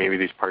in getting maybe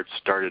these parts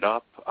started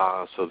up.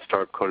 So the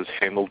startup code is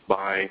handled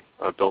by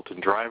built-in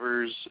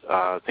drivers,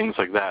 things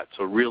like that.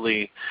 So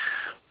really,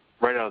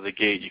 right out of the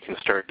gate, you can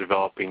start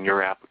developing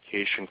your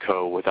application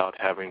code without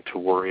having to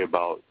worry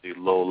about the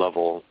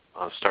low-level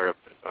startup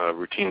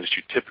routines that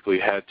you typically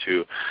had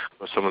to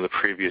with some of the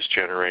previous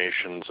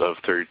generations of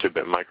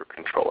 32-bit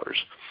microcontrollers.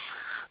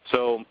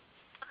 So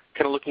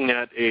kind of looking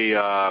at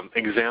a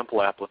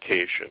example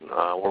application.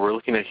 What we're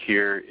looking at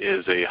here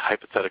is a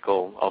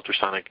hypothetical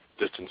ultrasonic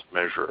distance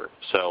measurer.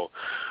 So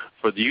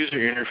for the user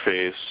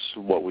interface,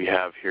 what we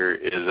have here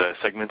is a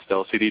segmented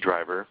LCD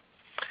driver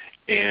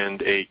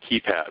and a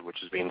keypad,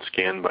 which is being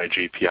scanned by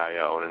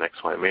GPIO in an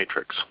XY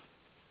matrix.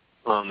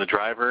 The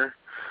driver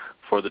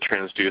for the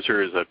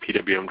transducer is a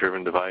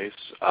PWM-driven device,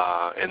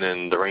 and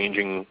then the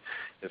ranging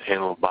is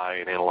handled by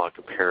an analog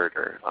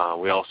comparator.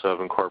 We also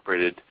have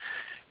incorporated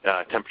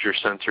temperature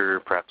sensor.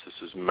 Perhaps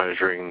this is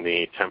measuring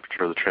the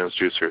temperature of the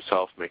transducer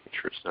itself, making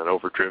sure it's not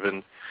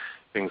overdriven,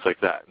 things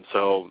like that. And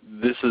so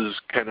this is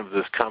kind of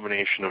this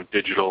combination of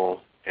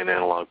digital and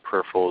analog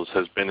peripherals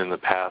has been in the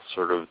past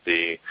sort of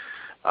the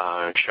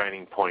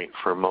shining point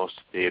for most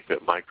of the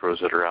 8-bit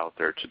micros that are out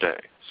there today.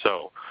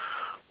 So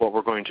what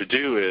we're going to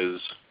do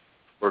is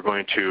we're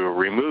going to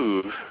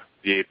remove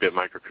the 8-bit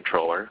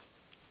microcontroller,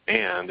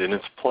 and in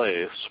its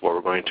place what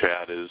we're going to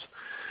add is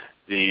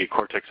the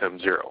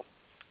Cortex-M0.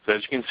 So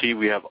as you can see,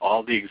 we have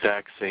all the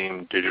exact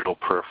same digital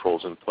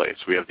peripherals in place.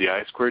 We have the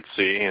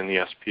I2C and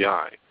the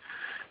SPI.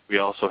 We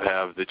also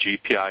have the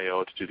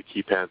GPIO to do the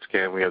keypad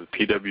scan. We have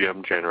the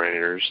PWM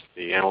generators,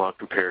 the analog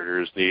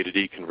comparators, the A to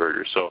D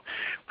converters. So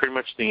pretty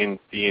much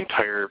the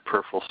entire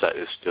peripheral set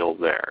is still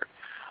there.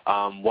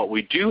 What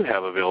we do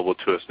have available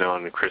to us now,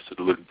 and Chris had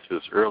alluded to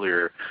this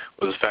earlier,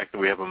 was the fact that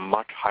we have a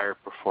much higher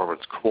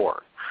performance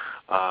core.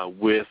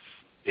 With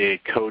a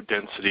code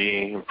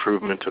density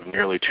improvement of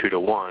nearly 2 to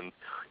 1,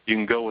 you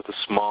can go with a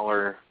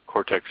smaller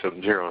Cortex-M0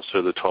 instead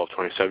of the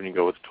 1227. You can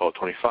go with the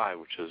 1225,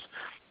 which is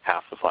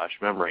half the flash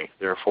memory.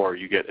 Therefore,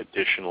 you get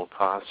additional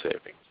cost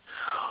savings.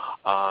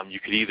 You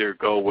could either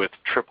go with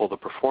triple the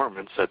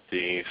performance at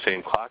the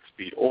same clock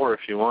speed, or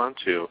if you want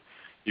to,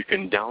 you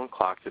can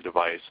downclock the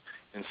device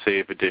and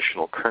save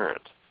additional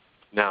current.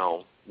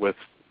 Now, with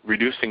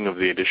reducing of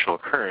the additional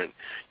current,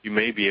 you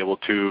may be able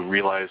to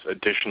realize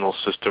additional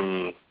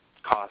system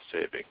cost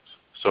savings.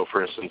 So,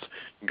 for instance,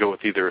 you can go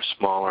with either a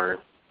smaller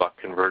buck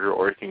converter,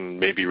 or you can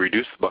maybe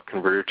reduce the buck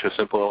converter to a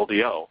simple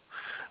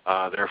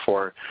LDO,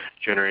 therefore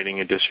generating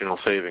additional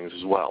savings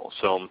as well.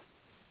 So,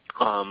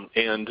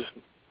 and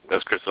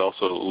as Chris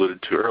also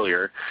alluded to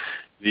earlier,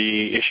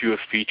 the issue of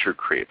feature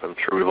creep. I'm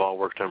sure we've all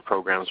worked on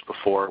programs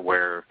before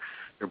where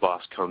your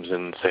boss comes in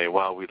and say,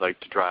 well, we'd like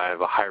to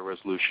drive a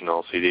high-resolution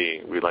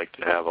LCD. We'd like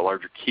to have a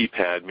larger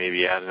keypad,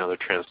 maybe add another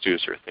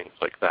transducer, things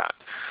like that.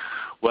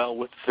 Well,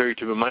 with the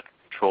 32-bit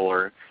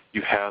microcontroller,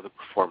 you have the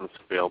performance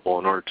available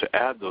in order to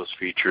add those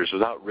features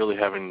without really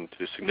having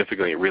to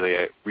significantly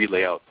relay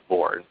out the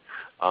board.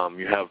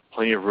 You have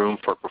plenty of room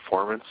for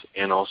performance,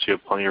 and also you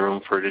have plenty of room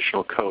for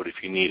additional code if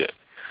you need it.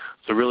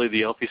 So really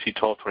the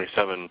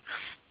LPC1227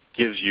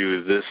 gives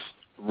you this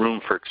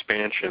room for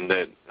expansion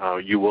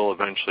that you will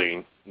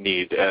eventually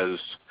need as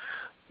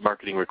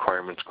marketing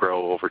requirements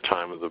grow over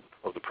time of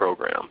the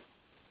program.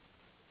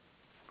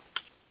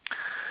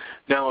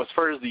 Now, as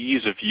far as the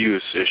ease of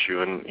use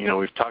issue, and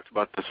we've talked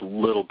about this a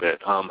little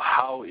bit,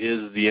 how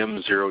is the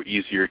M0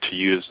 easier to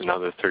use than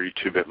other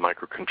 32-bit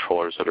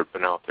microcontrollers that have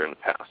been out there in the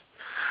past?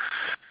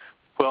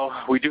 Well,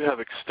 we do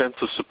have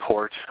extensive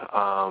support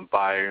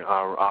by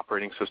our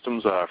operating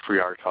systems,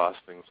 FreeRTOS,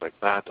 things like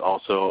that,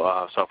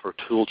 also software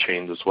tool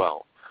chains as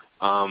well.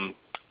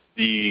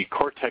 The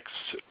Cortex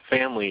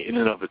family in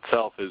and of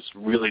itself is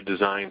really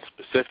designed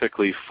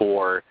specifically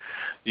for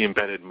the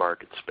embedded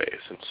market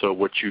space. And so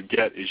what you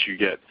get is you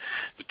get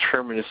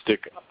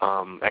deterministic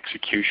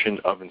execution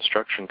of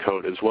instruction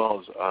code as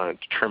well as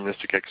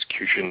deterministic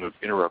execution of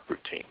interrupt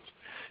routines.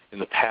 In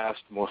the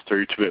past, most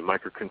 32-bit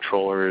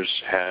microcontrollers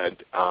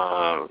had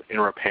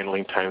interrupt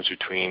handling times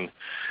between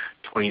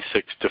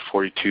 26 to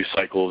 42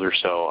 cycles or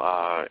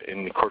so.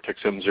 In the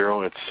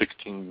Cortex-M0, it's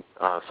 16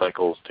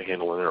 cycles to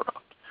handle an interrupt.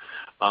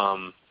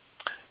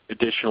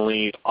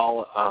 Additionally,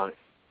 all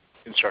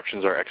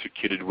instructions are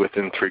executed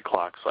within 3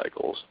 clock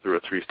cycles through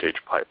a 3-stage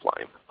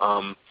pipeline.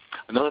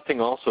 Another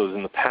thing also is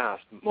in the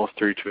past, most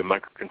 32-bit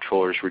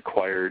microcontrollers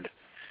required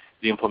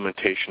the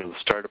implementation of the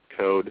startup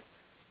code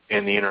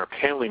and the interrupt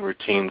handling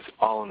routines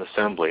all in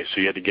assembly.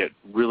 So you had to get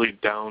really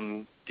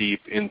down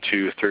deep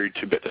into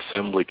 32-bit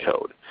assembly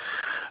code.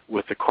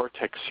 With the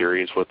Cortex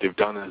series, what they've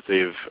done is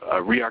they've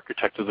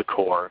re-architected the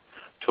core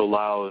to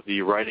allow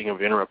the writing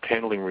of interrupt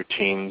handling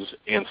routines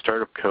and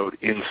startup code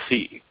in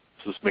C.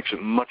 So this makes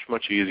it much,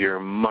 much easier,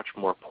 much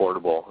more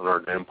portable in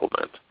order to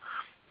implement.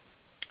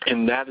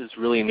 And that is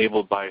really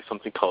enabled by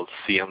something called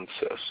CMSys.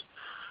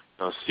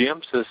 Now,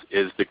 CMSys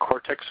is the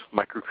Cortex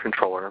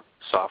Microcontroller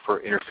Software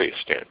Interface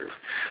Standard.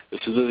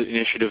 This is an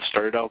initiative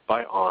started out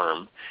by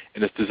ARM,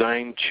 and it's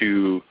designed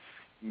to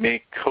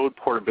make code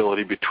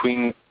portability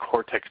between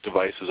Cortex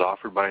devices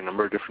offered by a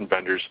number of different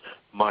vendors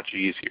much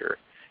easier.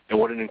 And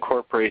what it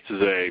incorporates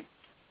is a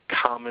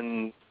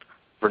common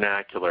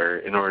vernacular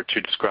in order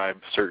to describe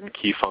certain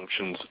key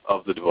functions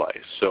of the device.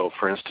 So,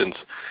 for instance,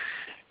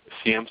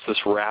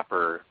 CMSys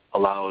wrapper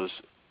allows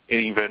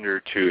any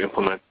vendor to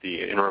implement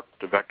the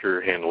interrupt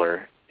vector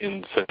handler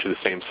in essentially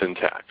the same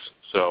syntax.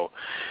 So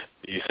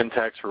the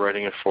syntax for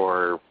writing it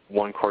for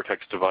one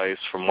Cortex device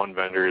from one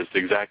vendor is the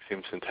exact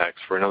same syntax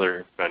for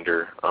another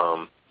vendor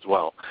as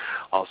well.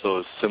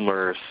 Also,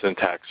 similar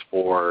syntax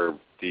for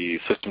the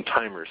system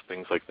timers,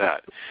 things like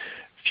that.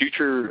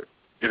 Future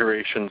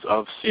iterations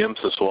of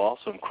CMSys will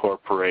also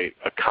incorporate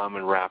a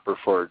common wrapper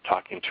for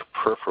talking to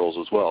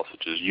peripherals as well,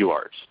 such as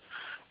UARTs,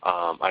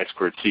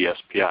 I2C,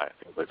 SPI,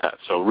 things like that.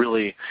 So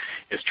really,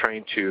 it's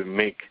trying to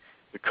make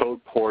the code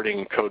porting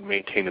and code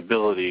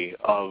maintainability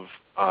of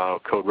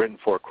code written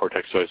for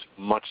Cortex OS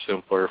much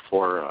simpler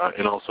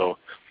and also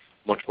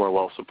much more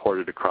well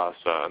supported across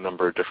a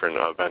number of different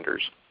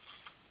vendors.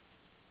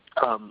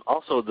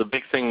 Also, the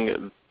big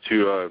thing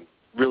to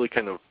really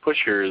kind of push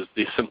here is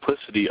the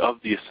simplicity of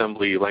the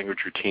assembly language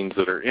routines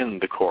that are in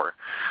the core.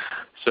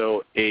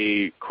 So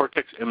a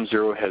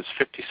Cortex-M0 has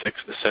 56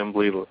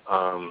 assembly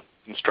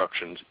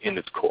instructions in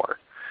its core.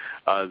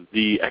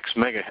 The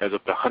X-Mega has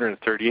up to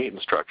 138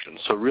 instructions.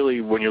 So really,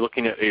 when you're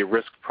looking at a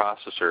RISC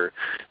processor,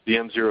 the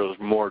M0 is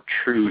more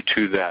true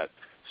to that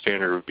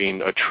standard of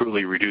being a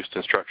truly reduced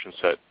instruction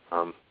set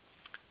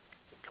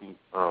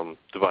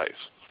device.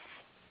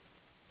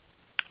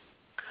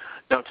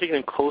 Now, taking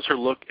a closer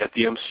look at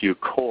the MCU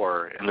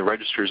core and the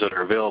registers that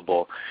are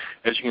available,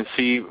 as you can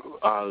see,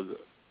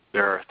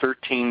 there are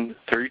 13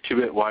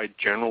 32-bit wide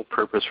general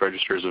purpose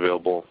registers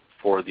available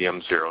for the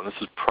M0, and this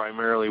is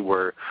primarily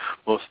where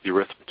most of the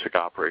arithmetic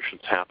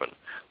operations happen.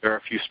 There are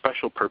a few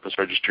special purpose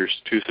registers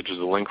too, such as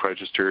the link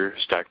register,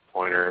 stack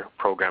pointer,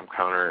 program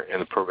counter,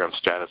 and the program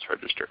status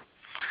register.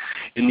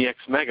 In the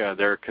X-Mega,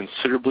 there are a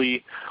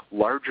considerably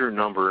larger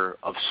number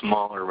of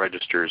smaller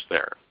registers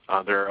there.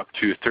 There are up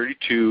to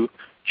 32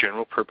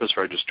 general purpose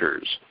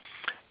registers.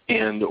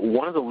 And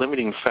one of the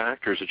limiting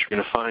factors that you're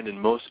going to find in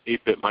most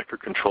 8-bit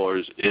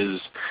microcontrollers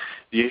is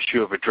the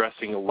issue of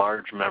addressing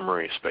large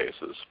memory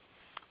spaces.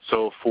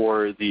 So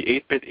for the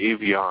 8-bit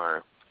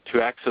AVR,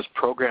 to access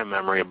program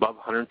memory above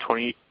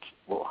 128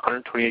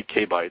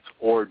 KB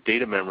or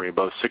data memory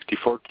above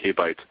 64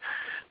 KB,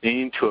 they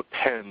need to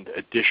append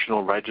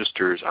additional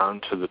registers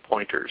onto the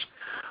pointers.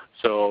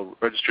 So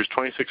registers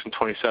 26 and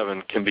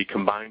 27 can be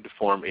combined to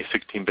form a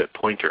 16-bit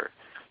pointer.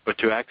 But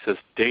to access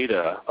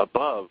data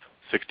above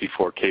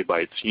 64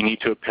 KB, you need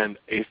to append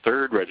a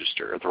third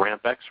register, the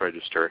RampX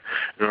register,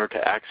 in order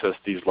to access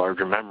these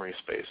larger memory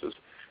spaces.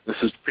 This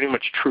is pretty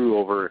much true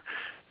over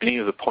any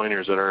of the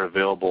pointers that are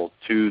available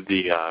to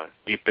the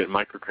 8-bit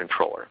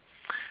microcontroller.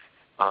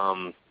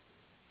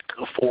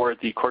 For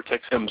the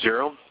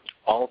Cortex-M0,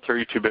 all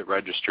 32-bit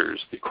registers,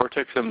 the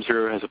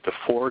Cortex-M0 has up to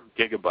 4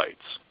 GB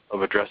of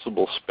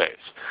addressable space,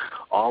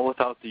 all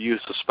without the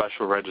use of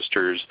special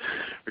registers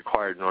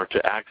required in order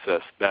to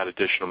access that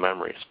additional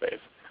memory space.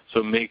 So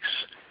it makes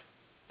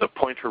the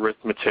pointer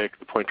arithmetic,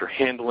 the pointer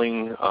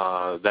handling,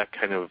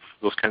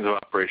 those kinds of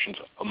operations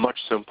a much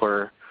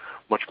simpler,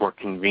 much more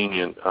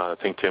convenient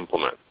thing to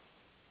implement.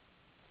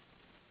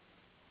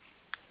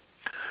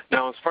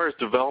 Now, as far as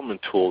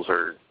development tools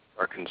are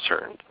are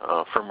concerned,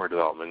 firmware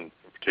development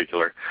in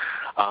particular.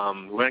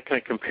 We're going to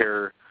kind of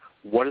compare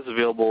what is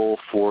available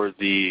for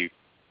the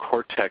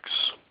Cortex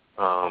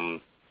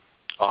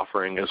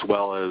offering as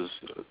well as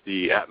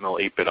the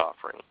Atmel 8-bit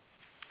offering.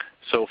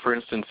 So for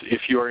instance,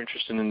 if you are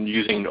interested in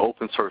using an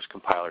open source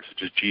compiler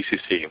such as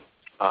GCC,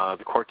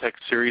 the Cortex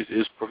series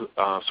is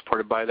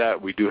supported by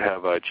that. We do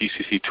have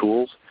GCC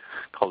tools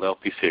called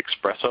LPC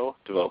Expresso,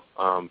 developed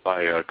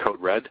by Code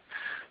Red.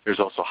 There's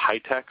also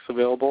High-Tex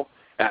available.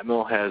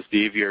 Atmel has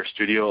the AVR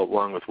Studio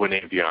along with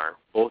WinAVR.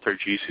 Both are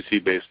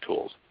GCC-based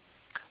tools.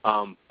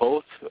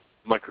 Both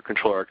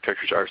microcontroller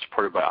architectures are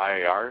supported by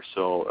IAR,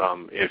 so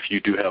if you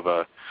do have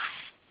a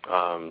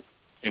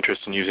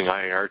interest in using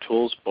IAR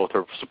tools, both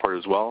are supported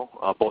as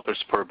well. Both are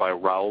supported by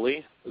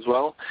Rowley as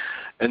well.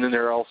 And then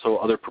there are also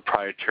other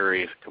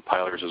proprietary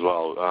compilers as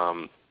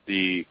well.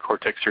 The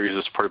Cortex series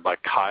is supported by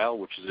Kyle,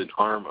 which is an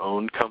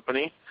ARM-owned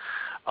company.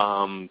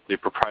 The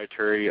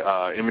proprietary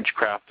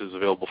ImageCraft is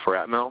available for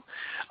Atmel.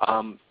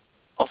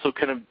 Also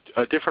kind of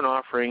a different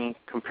offering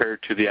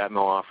compared to the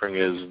Atmel offering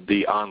is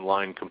the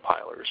online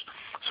compilers.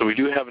 So we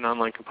do have an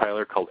online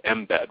compiler called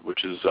Mbed,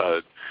 which is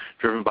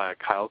driven by a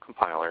Kyle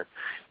compiler.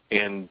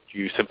 And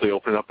you simply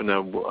open it up in the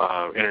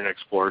Internet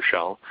Explorer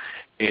shell,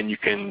 and you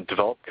can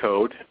develop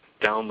code,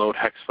 download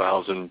hex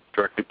files, and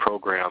directly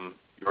program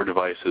your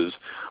devices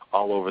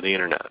all over the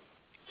Internet.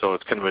 So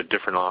it's kind of a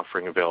different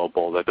offering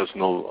available that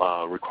doesn't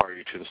require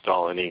you to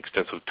install any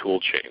extensive tool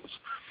chains.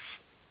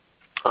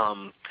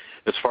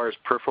 As far as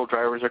peripheral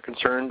drivers are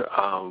concerned,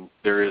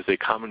 there is a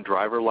common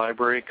driver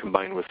library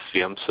combined with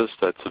CMSys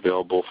that's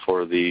available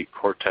for the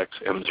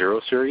Cortex-M0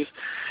 series.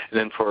 And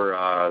then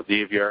for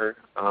the AVR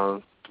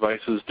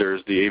devices,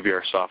 there's the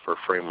AVR software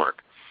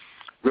framework.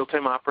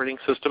 Real-time operating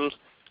systems,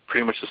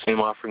 pretty much the same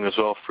offering as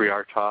well.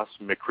 FreeRTOS,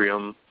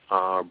 Micrium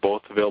are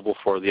both available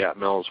for the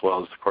Atmel as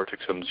well as the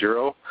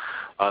Cortex-M0.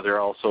 There are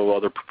also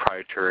other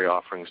proprietary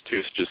offerings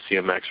too, such as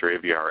CMX or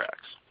AVRX.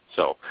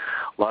 So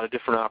a lot of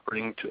different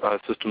operating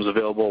systems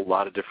available, a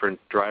lot of different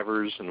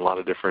drivers, and a lot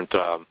of different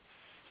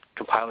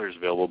compilers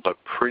available, but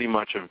pretty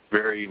much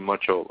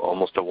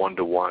almost a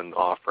one-to-one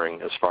offering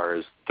as far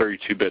as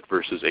 32-bit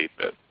versus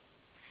 8-bit.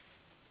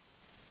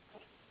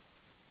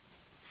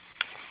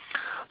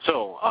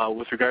 So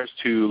with regards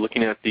to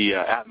looking at the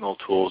Atmel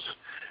tools,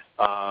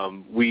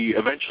 we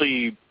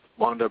eventually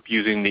wound up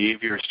using the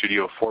AVR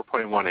Studio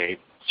 4.18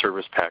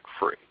 Service Pack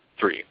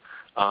 3.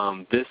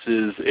 This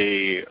is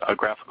a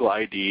graphical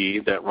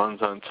IDE that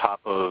runs on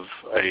top of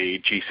a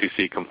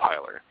GCC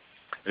compiler.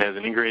 It has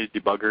an integrated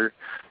debugger,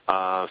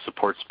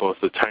 supports both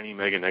the Tiny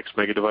Mega and X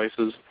Mega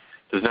devices.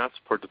 Does not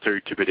support the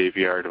 32-bit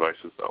AVR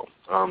devices though.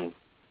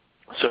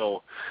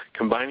 So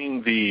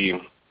combining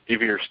the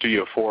AVR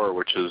Studio 4,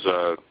 which is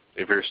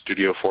AVR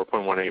Studio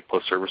 4.18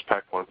 plus Service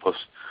Pack 1 plus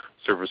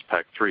Service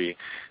Pack 3, you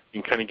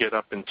can kind of get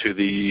up into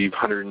the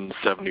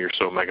 170 or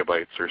so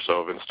megabytes or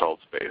so of installed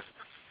space.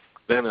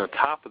 Then on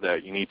top of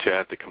that, you need to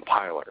add the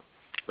compiler.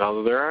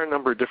 Now, there are a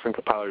number of different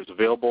compilers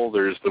available.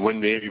 There's the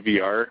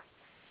WinAVR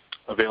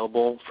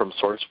available from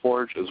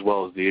SourceForge, as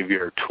well as the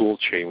AVR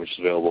toolchain, which is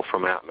available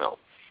from Atmel.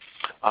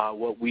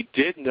 What we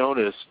did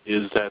notice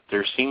is that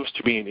there seems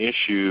to be an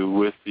issue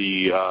with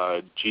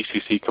the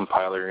GCC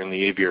compiler and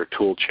the AVR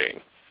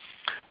toolchain.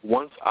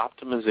 Once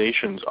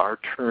optimizations are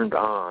turned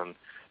on,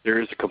 there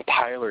is a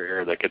compiler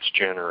error that gets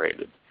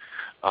generated.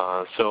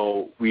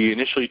 So we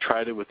initially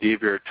tried it with the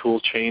AVR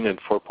toolchain at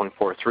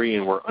 4.43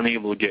 and were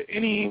unable to get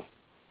any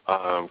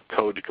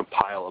code to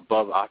compile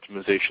above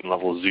optimization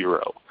level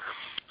 0.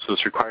 So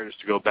this required us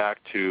to go back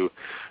to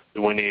the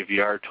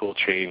WinAVR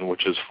toolchain,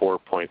 which is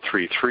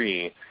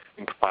 4.33,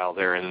 and compile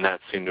there, and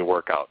that seemed to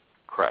work out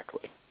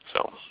correctly.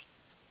 So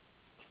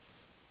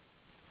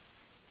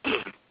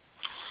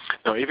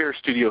now AVR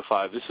Studio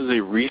 5, this is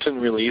a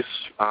recent release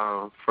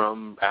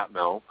from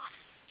Atmel.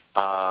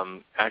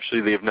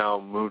 Actually, they have now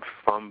moved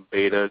from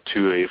beta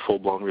to a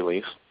full-blown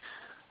release.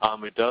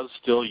 It does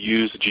still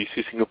use the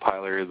GCC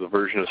compiler. The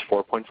version is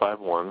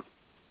 4.51.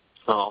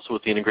 Also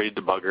with the integrated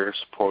debugger,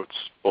 supports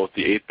both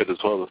the 8-bit as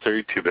well as the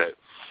 32-bit.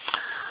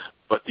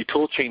 But the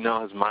toolchain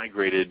now has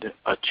migrated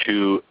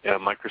to a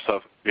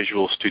Microsoft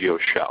Visual Studio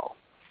shell.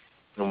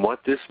 And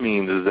what this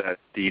means is that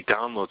the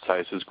download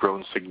size has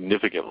grown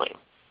significantly.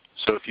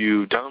 So if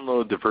you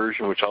download the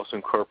version which also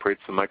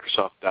incorporates the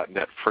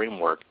Microsoft.NET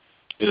framework,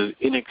 it is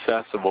in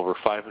excess of over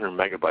 500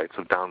 megabytes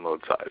of download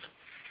size.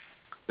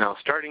 Now,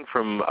 starting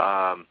from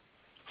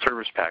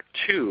Service Pack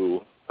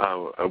 2,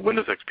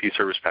 Windows XP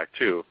Service Pack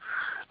 2,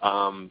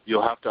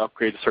 you'll have to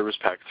upgrade to Service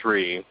Pack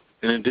 3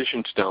 in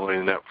addition to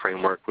downloading that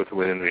framework with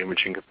Win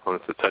imaging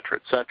components,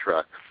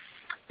 etc.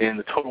 And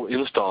the total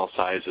install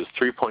size is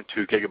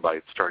 3.2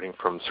 gigabytes starting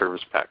from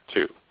Service Pack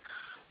 2.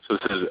 So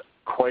this is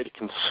quite a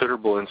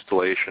considerable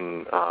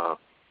installation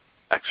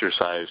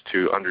exercise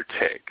to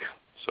undertake.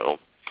 So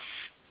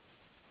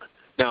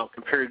now,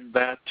 compared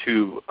that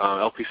to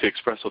LPC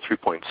Expresso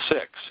 3.6,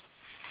 it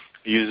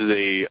uses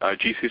a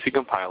GCC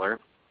compiler,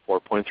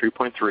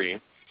 4.3.3,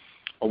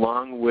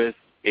 along with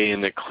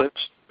an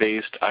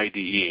Eclipse-based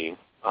IDE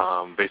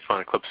based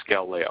on Eclipse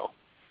Galileo.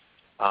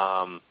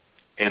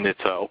 and it's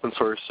an open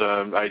source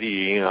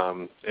IDE,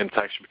 and it's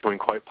actually becoming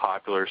quite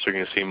popular, so you're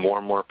going to see more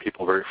and more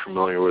people very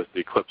familiar with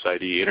the Eclipse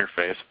IDE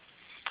interface.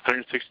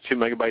 162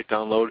 megabyte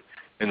download,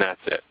 and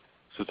that's it.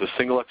 So it's a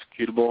single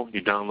executable.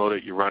 You download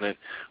it, you run it.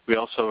 We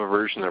also have a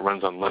version that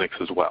runs on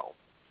Linux as well.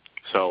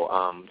 So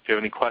if you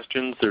have any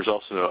questions, there's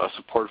also a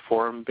support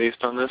forum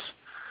based on this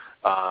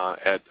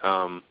at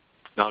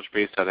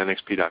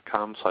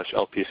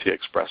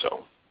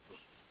knowledgebase.nxp.com/lpcexpresso.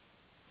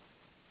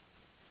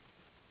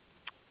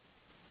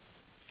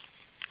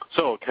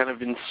 So kind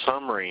of in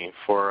summary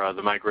for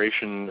the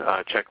migration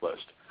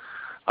checklist.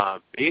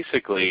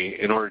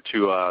 Basically, in order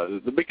to,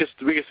 the biggest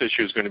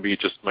issue is going to be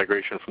just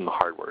migration from the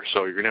hardware.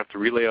 So you're going to have to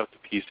relay out the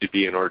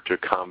PCB in order to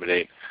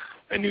accommodate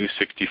a new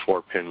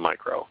 64-pin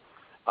micro.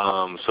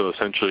 So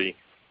essentially,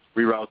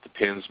 reroute the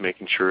pins,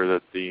 making sure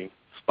that the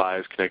SPI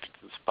is connected to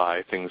the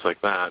SPI, things like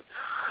that.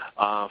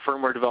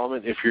 Firmware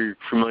development, if you're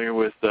familiar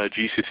with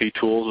GCC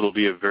tools, it'll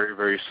be a very,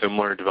 very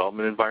similar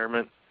development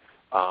environment.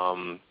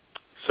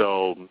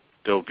 So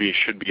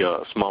should be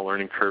a small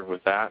learning curve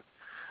with that.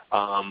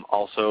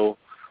 Also,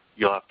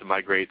 you'll have to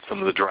migrate some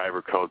of the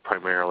driver code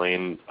primarily,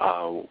 and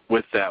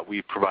with that,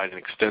 we provide an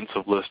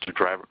extensive list of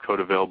driver code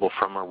available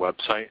from our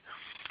website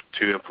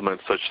to implement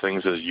such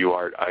things as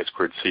UART,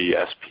 I2C,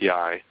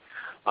 SPI.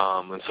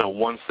 And so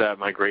once that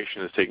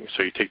migration is taken,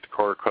 so you take the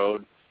core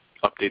code,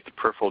 update the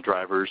peripheral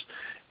drivers,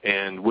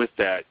 and with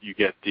that, you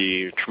get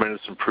the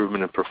tremendous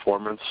improvement in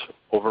performance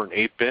over an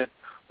 8-bit,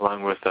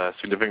 along with a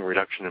significant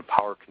reduction in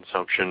power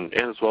consumption,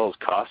 and as well as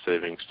cost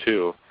savings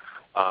too,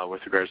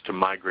 with regards to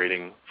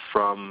migrating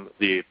from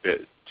the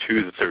 8-bit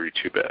to the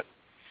 32-bit.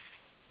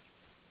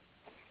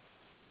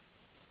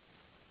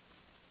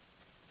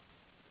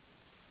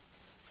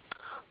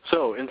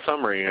 So in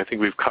summary, I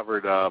think we've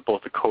covered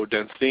both the code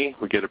density.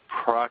 We get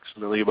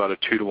approximately about a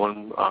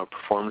 2-to-1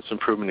 performance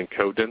improvement in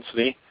code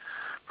density.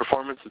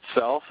 Performance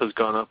itself has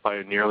gone up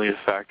by nearly a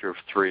factor of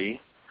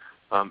 3.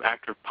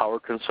 Active power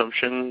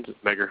consumption,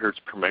 megahertz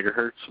per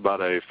megahertz,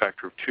 about a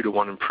factor of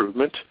 2-to-1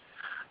 improvement.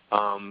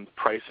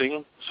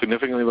 Pricing,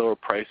 significantly lower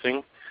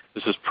pricing.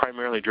 This is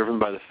primarily driven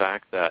by the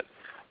fact that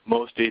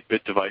most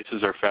 8-bit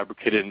devices are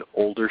fabricated in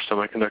older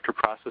semiconductor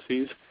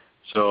processes.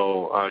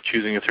 So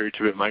choosing a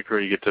 32-bit micro,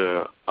 you get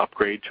to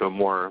upgrade to a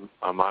more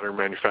modern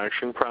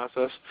manufacturing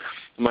process.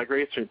 The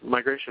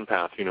migration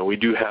path, we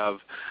do have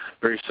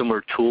very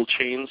similar tool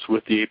chains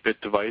with the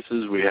 8-bit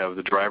devices. We have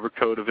the driver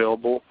code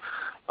available.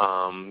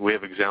 We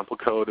have example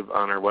code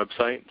on our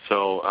website.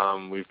 So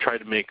we've tried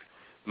to make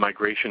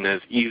migration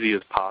as easy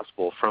as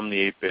possible from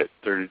the 8-bit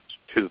to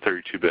the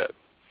 32-bit.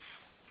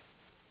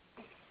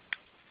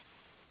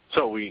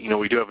 So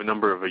we do have a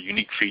number of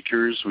unique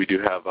features. We do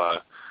have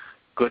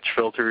glitch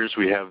filters.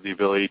 We have the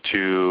ability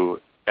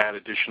to add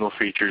additional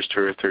features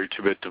to our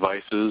 32-bit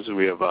devices.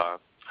 We have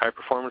high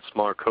performance,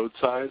 smaller code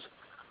size,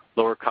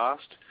 lower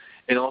cost,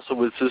 and also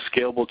this is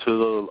scalable to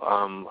the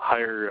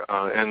higher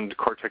end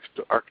Cortex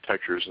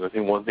architectures. And I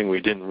think one thing we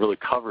didn't really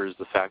cover is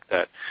the fact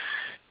that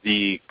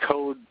the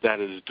code that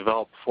is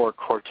developed for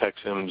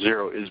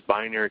Cortex-M0 is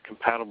binary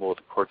compatible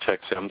with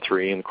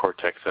Cortex-M3 and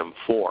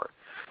Cortex-M4.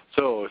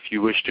 So if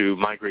you wish to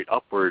migrate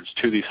upwards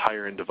to these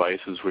higher-end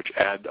devices, which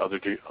add other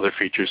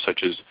features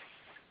such as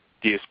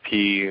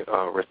DSP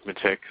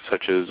arithmetic,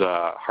 such as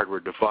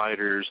hardware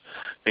dividers,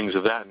 things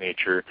of that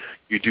nature,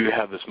 you do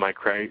have this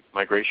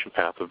migration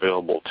path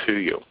available to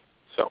you.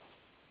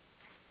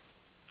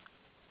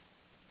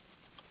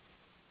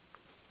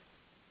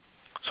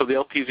 So the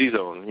LPZ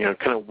zone,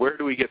 kind of where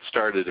do we get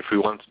started if we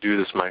want to do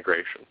this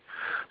migration?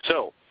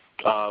 So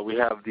we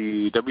have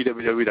the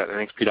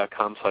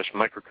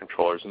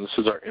www.nxp.com/microcontrollers, and this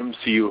is our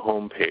MCU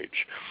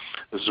homepage.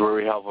 This is where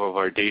we have all of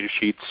our data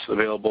sheets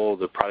available,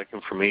 the product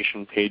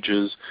information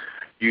pages,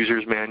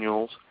 users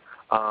manuals.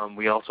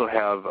 We also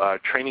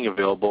have training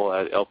available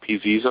at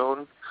LPZ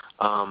Zone.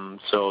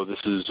 So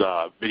this is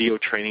video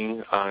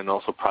training and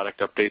also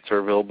product updates are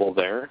available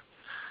there.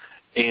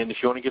 And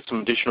if you want to get some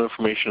additional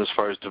information as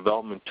far as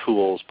development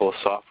tools, both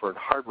software and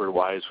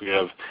hardware-wise, we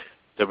have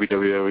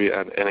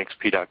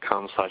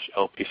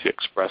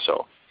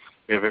www.nxp.com/lpcexpresso.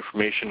 We have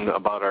information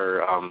about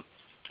our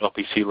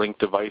LPC link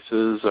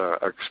devices,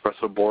 our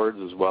Expresso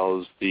boards, as well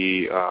as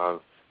the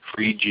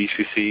free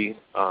GCC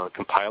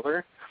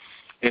compiler.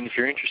 And if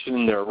you're interested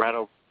in the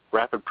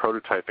rapid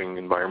prototyping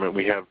environment,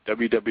 we have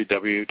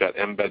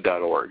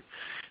www.mbed.org.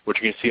 What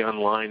you can see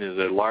online is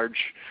a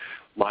large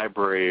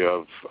library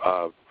of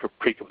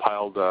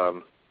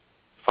precompiled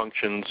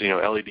functions,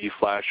 LED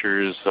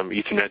flashers, some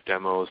Ethernet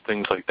demos,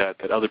 things like that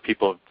other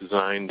people have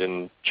designed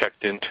and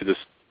checked into this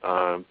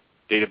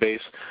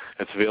database.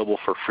 It's available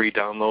for free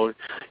download.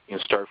 You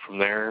can start from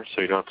there, so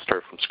you don't have to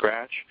start from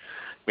scratch.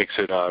 Makes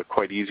it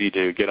quite easy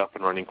to get up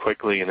and running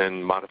quickly and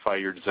then modify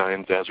your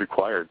designs as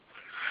required.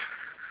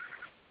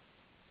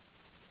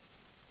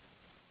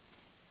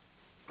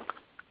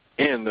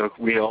 And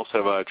we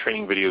also have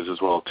training videos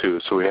as well, too.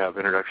 So we have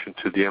introduction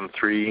to the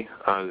M3,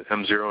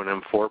 M0,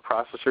 and M4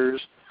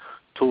 processors,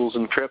 tools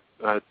and tricks.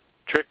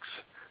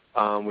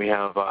 We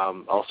have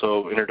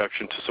also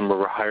introduction to some of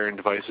our higher-end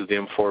devices, the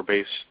M4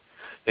 base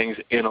things,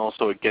 and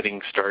also a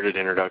getting started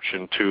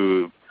introduction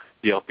to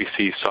the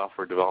LPC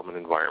software development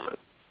environment.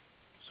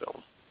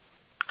 So,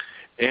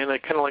 and I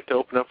kind of like to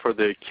open up for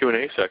the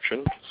Q&A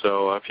section.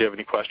 So if you have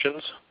any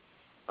questions,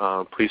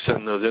 please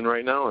send those in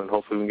right now, and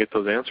hopefully we can get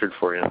those answered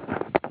for you.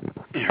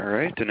 All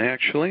right, and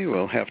actually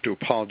we'll have to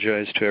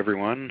apologize to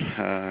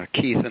everyone.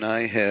 Keith and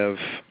I have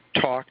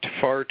talked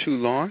far too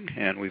long,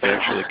 and we've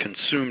actually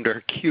consumed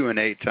our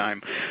Q&A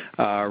time.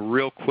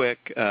 Real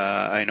quick,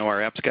 I know our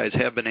apps guys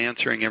have been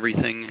answering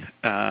everything.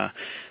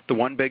 The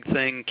one big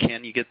thing,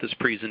 can you get this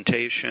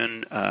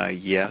presentation?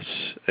 Yes,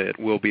 it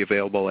will be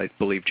available. I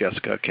believe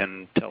Jessica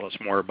can tell us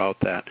more about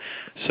that.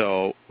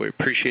 So we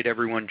appreciate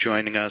everyone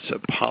joining us.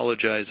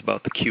 Apologize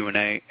about the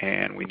Q&A,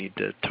 and we need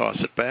to toss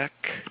it back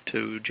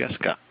to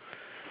Jessica.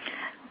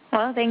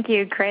 Well, thank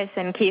you, Chris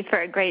and Keith,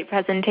 for a great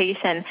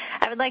presentation.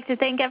 I would like to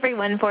thank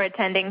everyone for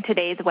attending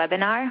today's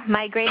webinar,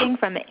 Migrating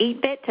from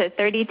 8-bit to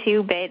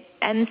 32-bit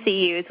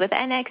MCUs with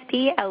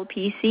NXP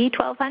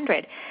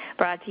LPC1200,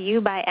 brought to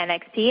you by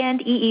NXP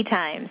and EE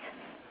Times.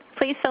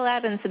 Please fill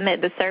out and submit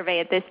the survey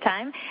at this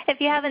time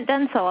if you haven't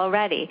done so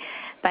already.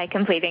 By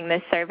completing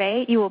this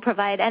survey, you will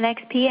provide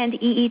NXP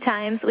and EE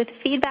Times with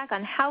feedback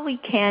on how we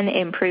can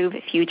improve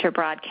future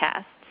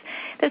broadcasts.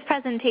 This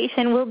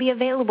presentation will be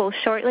available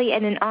shortly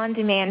in an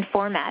on-demand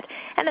format,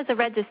 and as a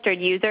registered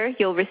user,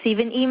 you'll receive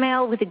an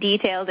email with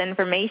detailed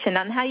information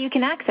on how you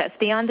can access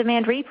the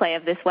on-demand replay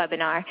of this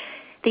webinar.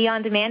 The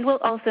on-demand will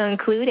also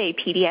include a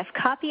PDF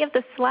copy of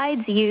the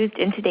slides used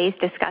in today's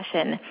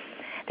discussion.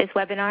 This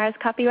webinar is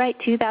copyright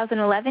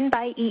 2011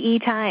 by EE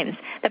Times.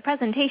 The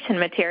presentation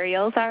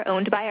materials are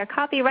owned by or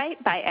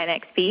copyright by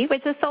NXP,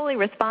 which is solely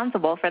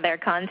responsible for their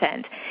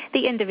content.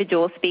 The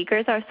individual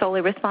speakers are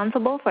solely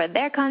responsible for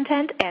their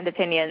content and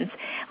opinions.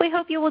 We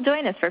hope you will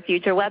join us for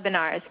future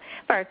webinars.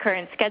 For our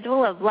current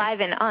schedule of live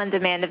and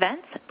on-demand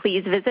events,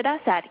 please visit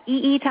us at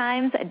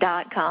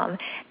eetimes.com.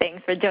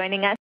 Thanks for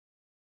joining us.